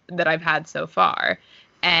crises that I've had so far.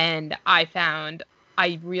 And I found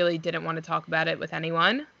I really didn't want to talk about it with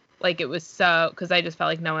anyone. Like, it was so, because I just felt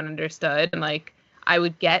like no one understood. And like, I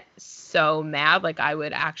would get so mad. Like, I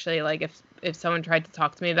would actually, like, if someone tried to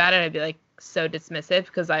talk to me about it, I'd be like so dismissive,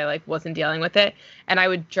 because I like wasn't dealing with it. And I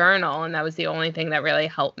would journal, and that was the only thing that really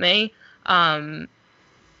helped me. And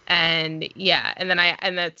And yeah,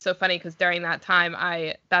 and that's so funny because during that time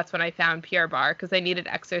that's when I found Pure Barre because I needed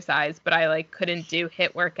exercise, but I like couldn't do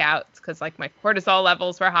HIIT workouts because like my cortisol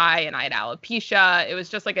levels were high and I had alopecia. It was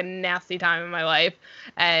just like a nasty time in my life.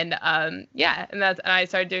 And and I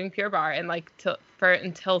started doing Pure Barre, and like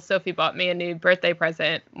until Sophie bought me a new birthday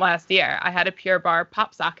present last year, I had a Pure Barre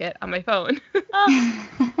pop socket on my phone.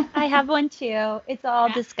 I have one too. It's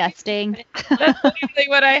all disgusting. That's literally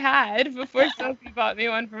what I had before Sophie bought me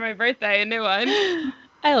one for my birthday, a new one.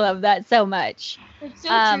 I love that so much. It's so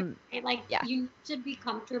true. Right? Like, you should be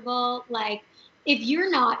comfortable. Like, if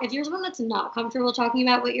you're someone that's not comfortable talking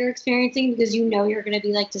about what you're experiencing because you know you're going to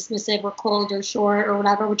be like dismissive or cold or short or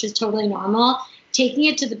whatever, which is totally normal, taking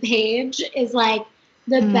it to the page is like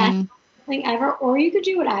the best thing ever. Or you could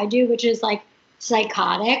do what I do, which is like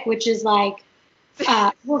psychotic, which is like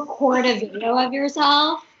record a video of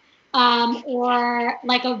yourself or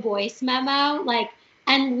like a voice memo, like,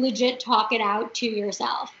 and legit talk it out to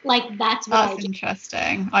yourself. Like, that's what I do. That's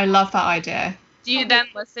interesting. I love that idea. Do you then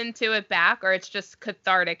listen to it back, or it's just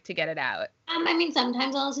cathartic to get it out? I mean,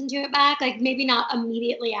 sometimes I'll listen to it back, like maybe not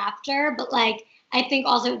immediately after, but like I think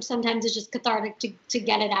also sometimes it's just cathartic to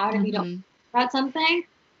get it out if you don't think about something.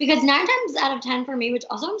 Because 9 times out of 10 for me, which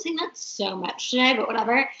also I'm saying that so much today, but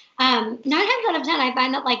whatever. 9 times out of 10, I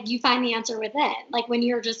find that like you find the answer within. Like when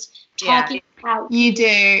you're just talking out. You do,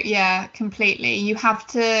 yeah, completely. You have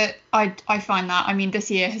to. I find that. I mean, this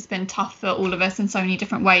year has been tough for all of us in so many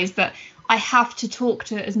different ways, but I have to talk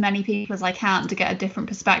to as many people as I can to get a different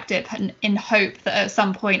perspective, and in hope that at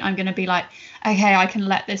some point I'm going to be like, okay, I can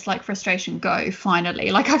let this like frustration go finally.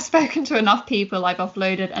 Like I've spoken to enough people, I've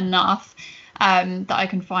offloaded enough. That I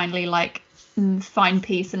can finally like find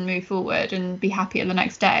peace and move forward and be happier the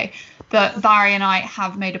next day. But Barry and I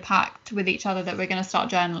have made a pact with each other that we're going to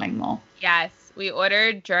start journaling more. Yes, we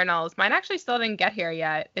ordered journals. Mine actually still didn't get here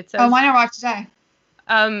yet. It says, mine arrived today.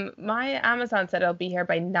 My Amazon said it'll be here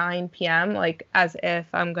by 9 p.m. Like as if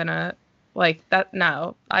I'm gonna like that.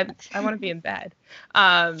 No, I want to be in bed.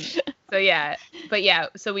 So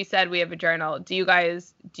we said we have a journal. Do you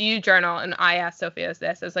journal? And I asked Sophia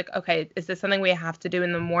this. I was like, okay, is this something we have to do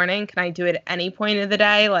in the morning? Can I do it at any point of the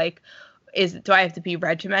day? Like, do I have to be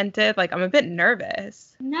regimented? Like, I'm a bit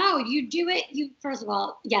nervous. No, you do it. First of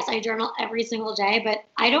all, yes, I journal every single day, but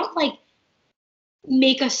I don't like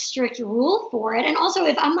make a strict rule for it. And also,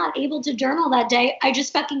 if I'm not able to journal that day, I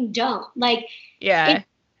just fucking don't. Like,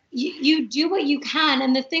 you do what you can.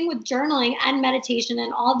 And the thing with journaling and meditation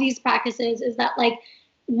and all these practices is that like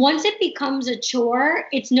once it becomes a chore,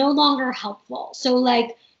 it's no longer helpful. So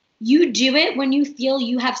like you do it when you feel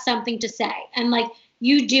you have something to say, and like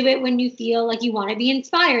you do it when you feel like you want to be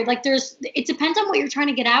inspired. Like it depends on what you're trying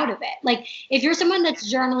to get out of it. Like if you're someone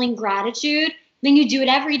that's journaling gratitude, then you do it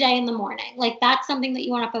every day in the morning. Like that's something that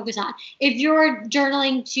you want to focus on. If you're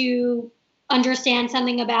journaling to understand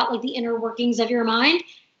something about like the inner workings of your mind,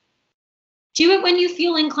 do it when you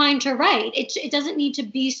feel inclined to write. It doesn't need to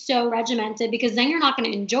be so regimented, because then you're not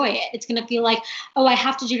going to enjoy it. It's going to feel like, oh, I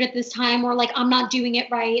have to do it at this time, or like I'm not doing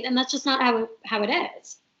it right. And that's just not how it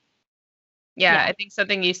is. Yeah, I think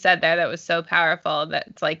something you said there that was so powerful, that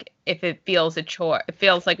it's like if it feels like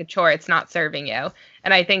a chore, it's not serving you.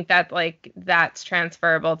 And I think that like that's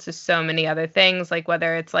transferable to so many other things, like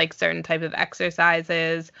whether it's like certain type of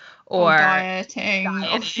exercises or dieting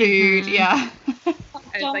or food. Yeah.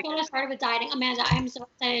 Don't get us started with dieting. Amanda, I'm so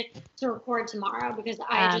excited to record tomorrow because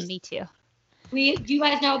me too. Do you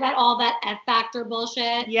guys know about all that F factor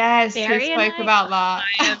bullshit? Yes, we spoke about that.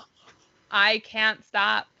 I can't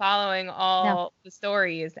stop following all the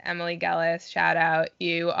stories. Emily Gellis, shout out.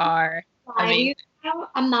 You are amazing.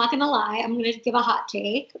 I'm not going to lie. I'm going to give a hot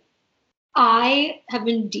take. I have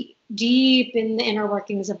been deep in the inner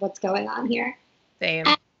workings of what's going on here. Same.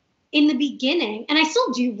 And in the beginning, and I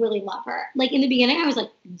still do really love her. Like in the beginning, I was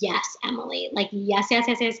like, yes, Emily. Like, yes.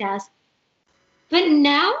 But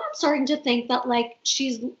now I'm starting to think that like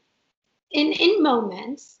she's in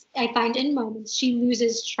moments, I find in moments she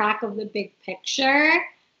loses track of the big picture,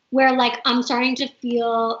 where like I'm starting to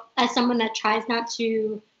feel, as someone that tries not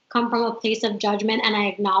to come from a place of judgment, and I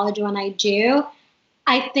acknowledge when I do,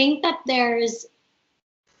 I think that there's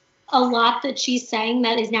a lot that she's saying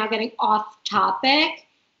that is now getting off topic.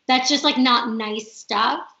 That's just like not nice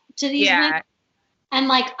stuff to these women. And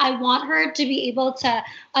like I want her to be able to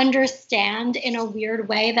understand in a weird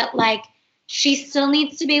way that like she still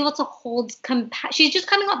needs to be able to hold she's just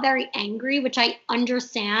coming off very angry, which I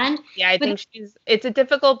understand. Yeah, I think it's a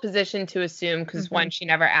difficult position to assume because one, she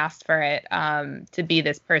never asked for it, to be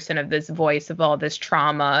this person of this voice of all this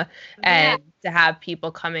trauma, and to have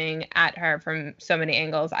people coming at her from so many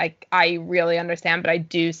angles. I really understand, but I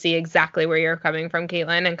do see exactly where you're coming from,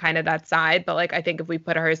 Caitlin, and kind of that side. But like, I think if we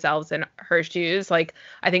put ourselves in her shoes, like,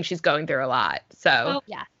 I think she's going through a lot. So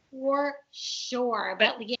yeah, for sure.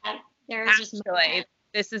 But yeah, there's actually,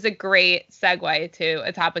 this is a great segue to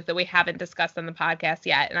a topic that we haven't discussed on the podcast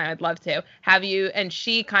yet, and I would love to have you. And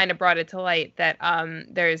she kind of brought it to light that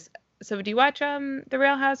there's. So, do you watch The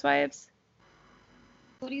Real Housewives?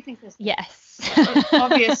 What do you think this is? Yes.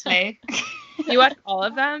 Obviously. You watch all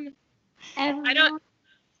of them? I don't.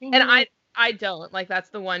 And I don't. Like, that's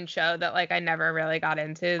the one show that, like, I never really got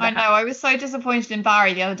into. I know. I was so disappointed in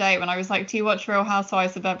Barry the other day when I was like, do you watch Real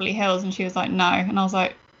Housewives of Beverly Hills? And she was like, no. And I was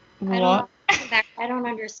like, what? I don't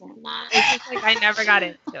understand that. It's just like I never got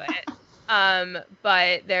into it.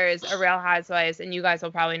 But there's a Real Housewives, and you guys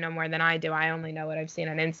will probably know more than I do. I only know what I've seen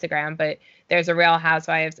on Instagram, but there's a Real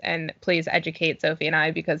Housewives, and please educate Sophie and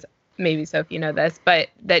I, because maybe Sophie, you know this, but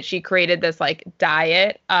that she created this like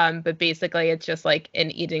diet. But basically it's just like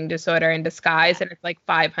an eating disorder in disguise, and it's like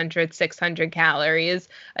 500, 600 calories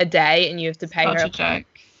a day, and you have to pay her like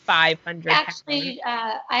 500.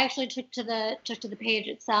 I actually took to the page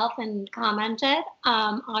itself and commented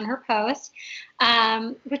on her post,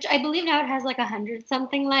 which I believe now it has like 100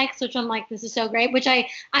 something likes, which I'm like, this is so great. Which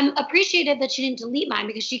I'm appreciative that she didn't delete mine,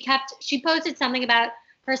 because she posted something about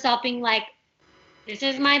herself being like, this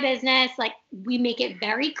is my business. Like, we make it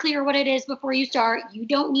very clear what it is before you start. You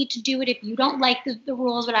don't need to do it if you don't like the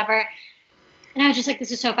rules, whatever. And I was just like,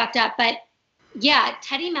 this is so fucked up. But yeah,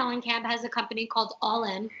 Teddi Mellencamp has a company called All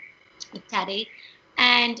In with Teddi,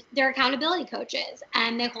 and they're accountability coaches,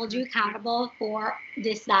 and they hold you accountable for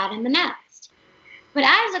this, that, and the next. But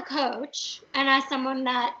as a coach, and as someone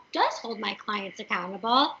that does hold my clients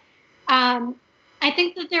accountable, I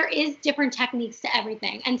think that there is different techniques to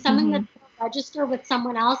everything, and something that's register with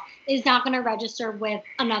someone else is not going to register with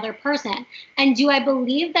another person. And do I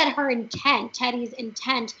believe that her intent, Teddi's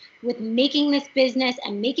intent with making this business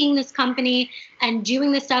and making this company and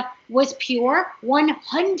doing this stuff was pure?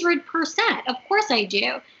 100%. Of course I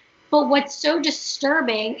do. But what's so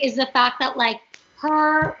disturbing is the fact that like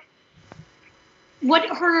her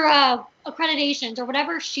accreditations or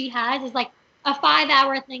whatever she has is like a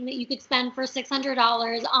 5-hour thing that you could spend for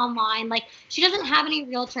 $600 online. Like, she doesn't have any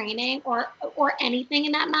real training or anything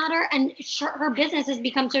in that matter. And her business has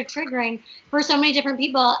become so triggering for so many different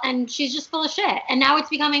people, and she's just full of shit. And now it's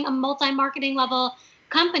becoming a multi-marketing level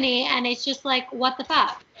company, and it's just like, what the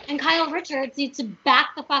fuck? And Kyle Richards needs to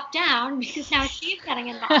back the fuck down, because now she's getting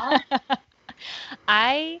involved.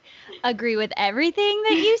 I agree with everything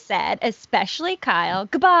that you said, especially Kyle.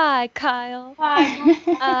 Goodbye, Kyle.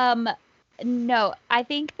 Bye. No, I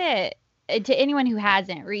think that to anyone who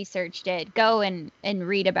hasn't researched it, go and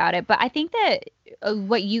read about it. But I think that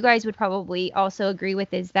what you guys would probably also agree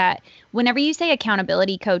with is that whenever you say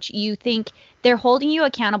accountability coach, you think they're holding you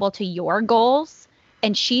accountable to your goals,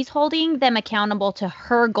 and she's holding them accountable to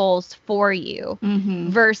her goals for you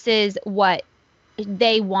versus what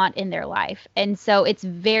they want in their life. And so it's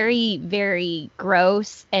very, very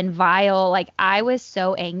gross and vile. Like, I was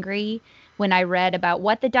so angry when I read about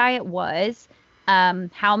what the diet was,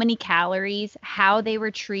 how many calories, how they were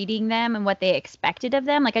treating them, and what they expected of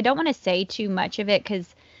them. Like, I don't want to say too much of it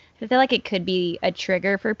because I feel like it could be a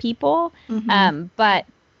trigger for people. But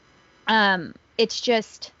it's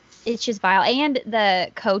just vile. And the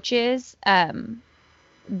coaches,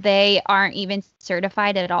 they aren't even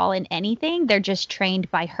certified at all in anything. They're just trained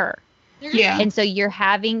by her. Yeah. And so you're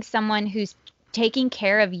having someone who's taking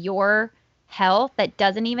care of your health that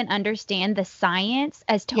doesn't even understand the science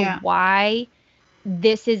as to why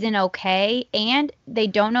this isn't okay, and they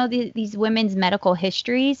don't know these women's medical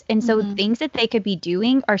histories, and so things that they could be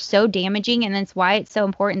doing are so damaging. And that's why it's so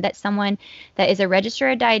important that someone that is a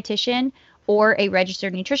registered dietitian or a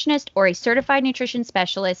registered nutritionist or a certified nutrition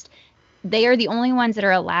specialist, they are the only ones that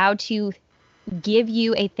are allowed to give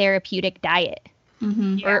you a therapeutic diet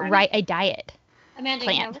or write a diet Amanda,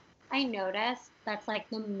 plan. You know, I noticed that's like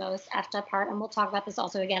the most effed up part, and we'll talk about this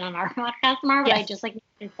also again on our podcast tomorrow, but I just like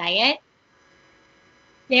to say it.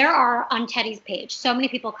 There are, on Teddi's page, so many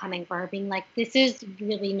people coming for her being like, this is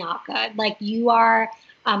really not good. Like, you are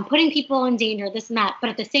putting people in danger, this and that.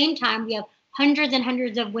 But at the same time, we have hundreds and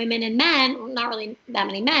hundreds of women and men, well, not really that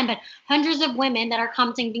many men, but hundreds of women that are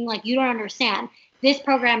commenting being like, you don't understand. This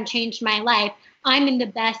program changed my life. I'm in the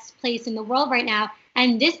best place in the world right now.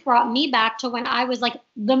 And this brought me back to when I was like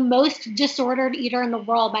the most disordered eater in the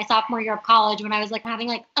world my sophomore year of college, when I was like having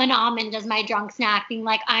like an almond as my drunk snack, being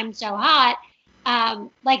like, I'm so hot.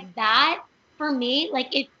 Like that for me,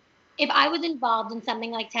 like if I was involved in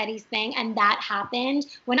something like Teddy's thing and that happened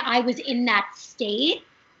when I was in that state,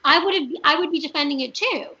 I would be defending it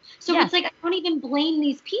too. So it's like I don't even blame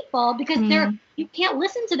these people because you can't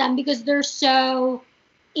listen to them because they're so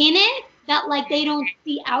in it that like they don't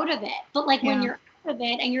see out of it. But like when you're out of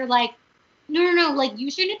it and you're like, no, like you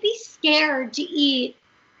shouldn't be scared to eat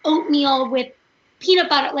oatmeal with peanut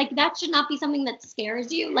butter. Like that should not be something that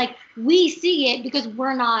scares you. Like we see it because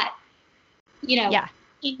we're not, in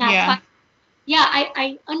that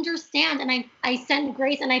I understand, and I send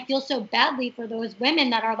grace, and I feel so badly for those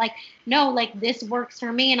women that are like, no, like this works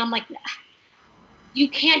for me, and I'm like, you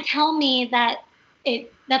can't tell me that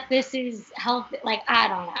this is healthy. Like I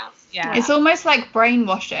don't know. Yeah, it's almost like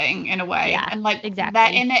brainwashing in a way, and like exactly.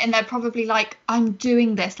 they're in it, and they're probably like, I'm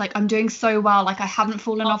doing this, like I'm doing so well, like I haven't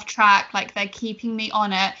fallen off track, like they're keeping me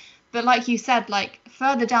on it. But like you said, like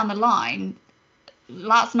further down the line,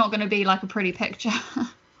 that's not going to be like a pretty picture.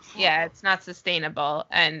 Yeah, it's not sustainable,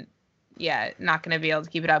 and not going to be able to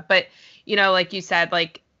keep it up. But, like you said,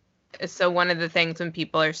 like, so one of the things when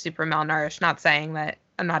people are super malnourished, not saying that,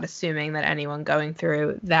 I'm not assuming that anyone going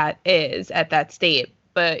through that is at that state,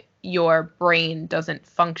 but your brain doesn't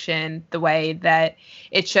function the way that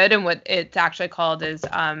it should. And what it's actually called is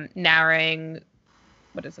narrowing,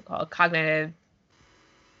 what is it called? Cognitive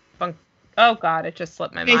oh God, it just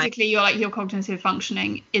slipped my mind. Basically, your cognitive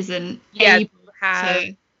functioning isn't able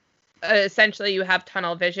to... Essentially you have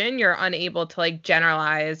tunnel vision. You're unable to like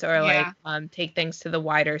generalize or take things to the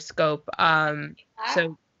wider scope.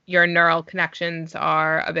 So your neural connections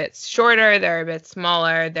are a bit shorter, they're a bit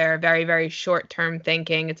smaller, they're very, very short-term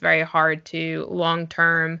thinking. It's very hard to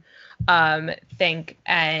long-term think.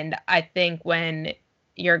 And I think when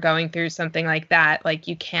you're going through something like that, like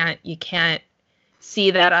you can't see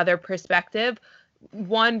that other perspective.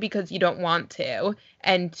 One, because you don't want to,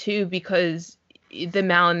 and two, because the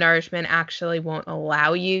malnourishment actually won't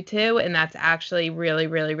allow you to, and that's actually really,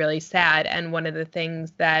 really, really sad. And one of the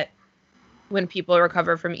things that when people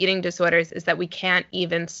recover from eating disorders is that we can't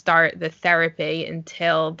even start the therapy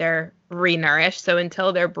until they're renourished. So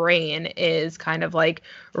until their brain is kind of like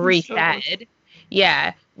refed,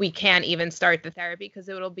 we can't even start the therapy because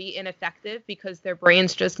it will be ineffective because their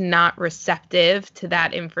brain's just not receptive to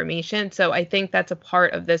that information. So I think that's a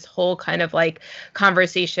part of this whole kind of like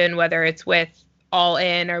conversation, whether it's with All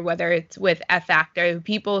In or whether it's with F Factor,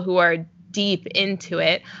 people who are deep into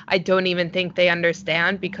it, I don't even think they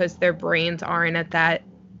understand because their brains aren't at that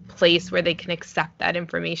place where they can accept that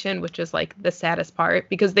information, which is like the saddest part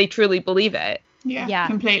because they truly believe it. Yeah.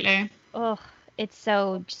 Completely. Oh, it's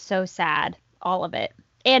so sad, all of it,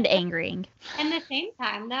 and angering. At the same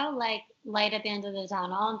time though, like light at the end of the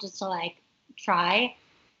tunnel, just to like try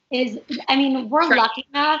is, I mean, we're lucky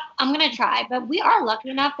enough, I'm going to try, but we are lucky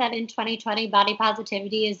enough that in 2020, body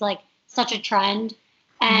positivity is like such a trend.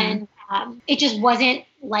 And it just wasn't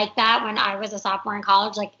like that when I was a sophomore in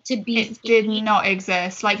college. Like it did not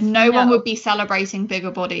exist. Like no one would be celebrating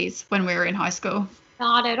bigger bodies when we were in high school.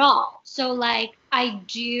 Not at all. So like, I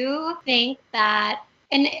do think that,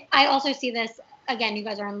 and I also see this, again, you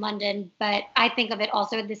guys are in London, but I think of it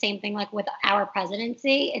also the same thing, like with our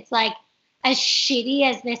presidency. It's like, as shitty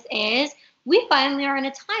as this is, we finally are in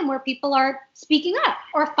a time where people are speaking up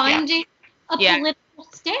or finding a political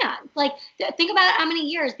stand. Like, think about how many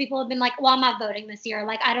years people have been like, well, I'm not voting this year.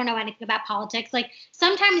 Like, I don't know anything about politics. Like,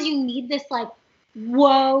 sometimes you need this, like,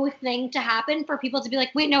 whoa thing to happen for people to be like,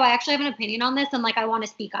 wait, no, I actually have an opinion on this. And, like, I want to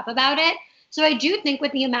speak up about it. So I do think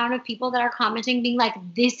with the amount of people that are commenting being like,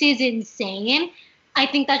 this is insane, I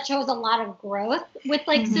think that shows a lot of growth with,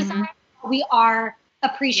 like, society. We are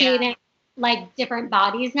appreciating like different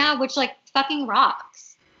bodies now, which like fucking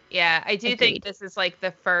rocks. Yeah, I do think this is like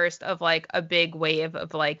the first of like a big wave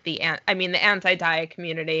of like the anti-diet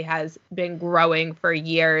community has been growing for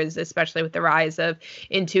years, especially with the rise of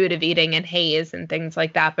intuitive eating and HAES and things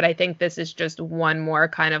like that. But I think this is just one more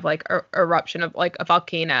kind of like eruption of like a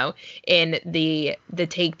volcano in the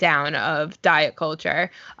takedown of diet culture.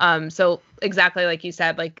 So exactly like you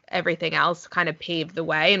said, like everything else kind of paved the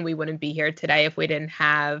way, and we wouldn't be here today if we didn't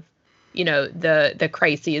have, you know, the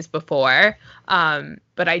crises before.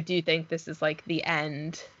 But I do think this is like the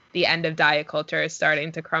end of diet culture is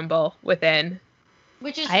starting to crumble within.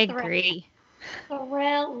 Which is I agree.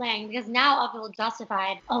 Thrilling, because now I'll feel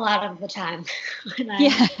justified a lot of the time.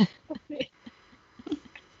 Yeah.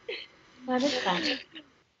 That is fun.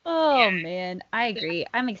 Oh man, I agree.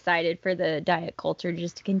 I'm excited for the diet culture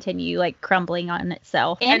just to continue like crumbling on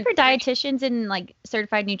itself. And for dietitians and like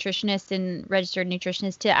certified nutritionists and registered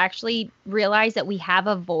nutritionists to actually realize that we have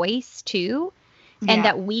a voice too, and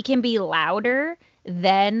that we can be louder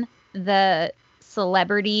than the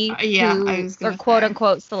celebrity or quote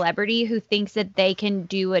unquote celebrity who thinks that they can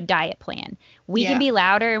do a diet plan. We can be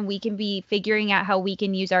louder, and we can be figuring out how we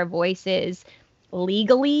can use our voices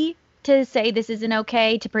legally to say this isn't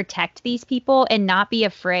okay, to protect these people and not be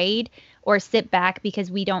afraid or sit back because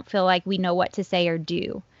we don't feel like we know what to say or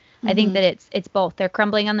do. I think that it's both. They're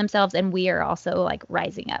crumbling on themselves, and we are also like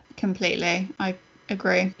rising up. Completely. I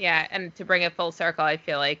agree. Yeah, and to bring it full circle, I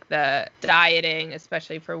feel like the dieting,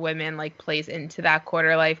 especially for women, like plays into that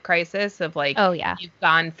quarter life crisis of like, you've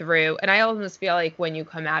gone through. And I almost feel like when you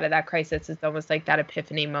come out of that crisis, it's almost like that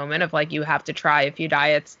epiphany moment of like, you have to try a few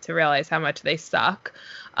diets to realize how much they suck.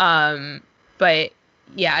 But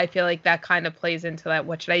yeah, I feel like that kind of plays into that.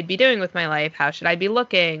 What should I be doing with my life? How should I be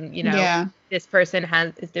looking? You know, this person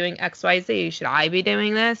is doing XYZ. Should I be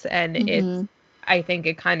doing this? And I think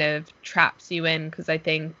it kind of traps you in, because I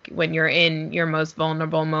think when you're in your most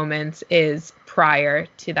vulnerable moments is prior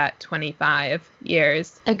to that 25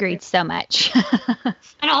 years. Agreed so much.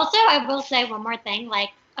 And also, I will say one more thing, like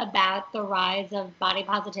about the rise of body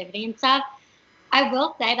positivity and stuff. I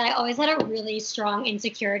will say that I always had a really strong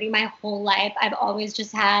insecurity my whole life. I've always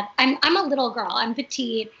just had, I'm a little girl, I'm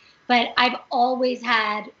petite, but I've always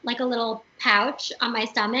had like a little pouch on my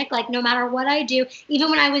stomach. Like no matter what I do, even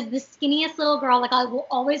when I was the skinniest little girl, like I will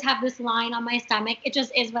always have this line on my stomach. It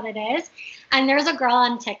just is what it is. And there's a girl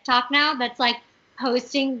on TikTok now that's like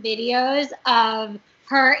posting videos of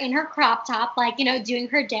her in her crop top, like, you know, doing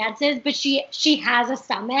her dances, but she has a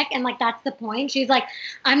stomach, and like that's the point. She's like,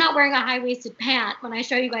 I'm not wearing a high-waisted pant when I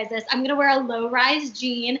show you guys this. I'm gonna wear a low-rise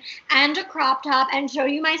jean and a crop top and show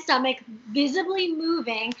you my stomach visibly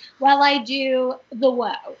moving while I do the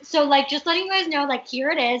whoa. So like, just letting you guys know, like, here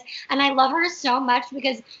it is. And I love her so much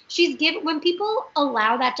because when people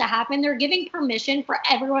allow that to happen, they're giving permission for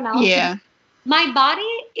everyone else. Yeah. My body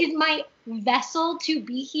is my vessel to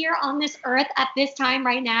be here on this earth at this time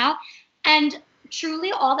right now. And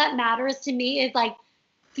truly all that matters to me is like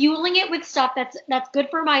fueling it with stuff that's good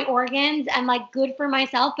for my organs and like good for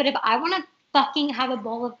myself. But if I want to fucking have a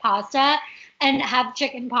bowl of pasta and have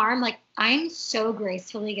chicken parm, like I'm so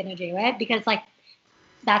gracefully going to do it because like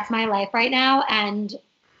that's my life right now. And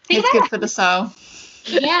it's good for the soul.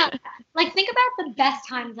 Yeah. Like think about the best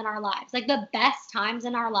times in our lives. Like the best times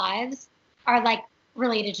in our lives are like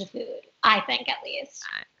related to food, I think, at least.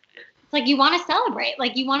 It's like you want to celebrate,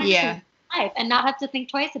 like you want to live life and not have to think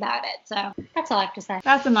twice about it. So that's all I have to say.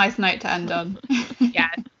 That's a nice note to end on. Yeah,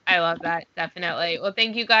 I love that. Definitely. Well,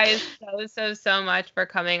 thank you guys so much for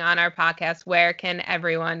coming on our podcast. Where can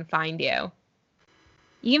everyone find you?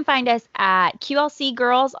 You can find us at QLC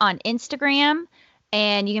Girls on Instagram,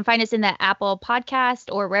 and you can find us in the Apple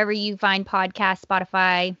Podcast or wherever you find podcasts,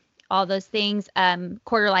 Spotify, all those things,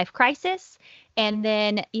 Quarter Life Crisis. And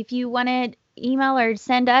then if you want to email or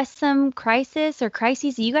send us some crisis or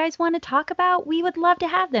crises you guys want to talk about, we would love to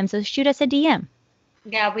have them. So shoot us a DM.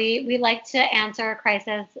 Yeah, we like to answer a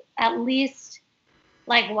crisis at least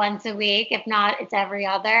like once a week. If not, it's every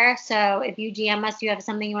other. So if you DM us, you have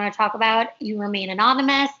something you want to talk about, you remain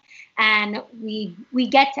anonymous. And we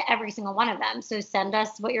get to every single one of them. So send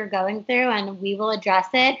us what you're going through and we will address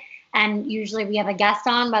it. And usually we have a guest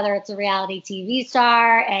on, whether it's a reality TV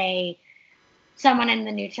star, someone in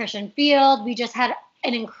the nutrition field. We just had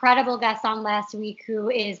an incredible guest on last week who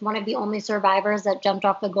is one of the only survivors that jumped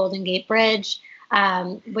off the Golden Gate Bridge,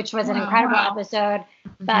 which was an incredible episode.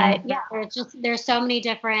 But yeah, there's so many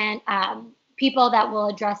different people that will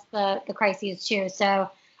address the crises too. So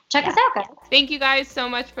check us out, guys. Thank you guys so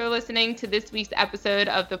much for listening to this week's episode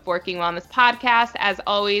of the Forking Wellness Podcast. As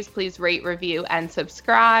always, please rate, review, and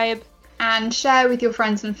subscribe. And share with your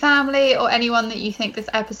friends and family or anyone that you think this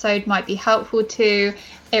episode might be helpful to.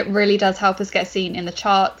 It really does help us get seen in the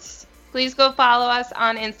charts. Please go follow us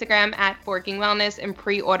on Instagram at Forking Wellness and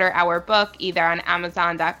pre-order our book either on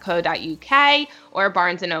amazon.co.uk or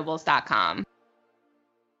barnesandnobles.com.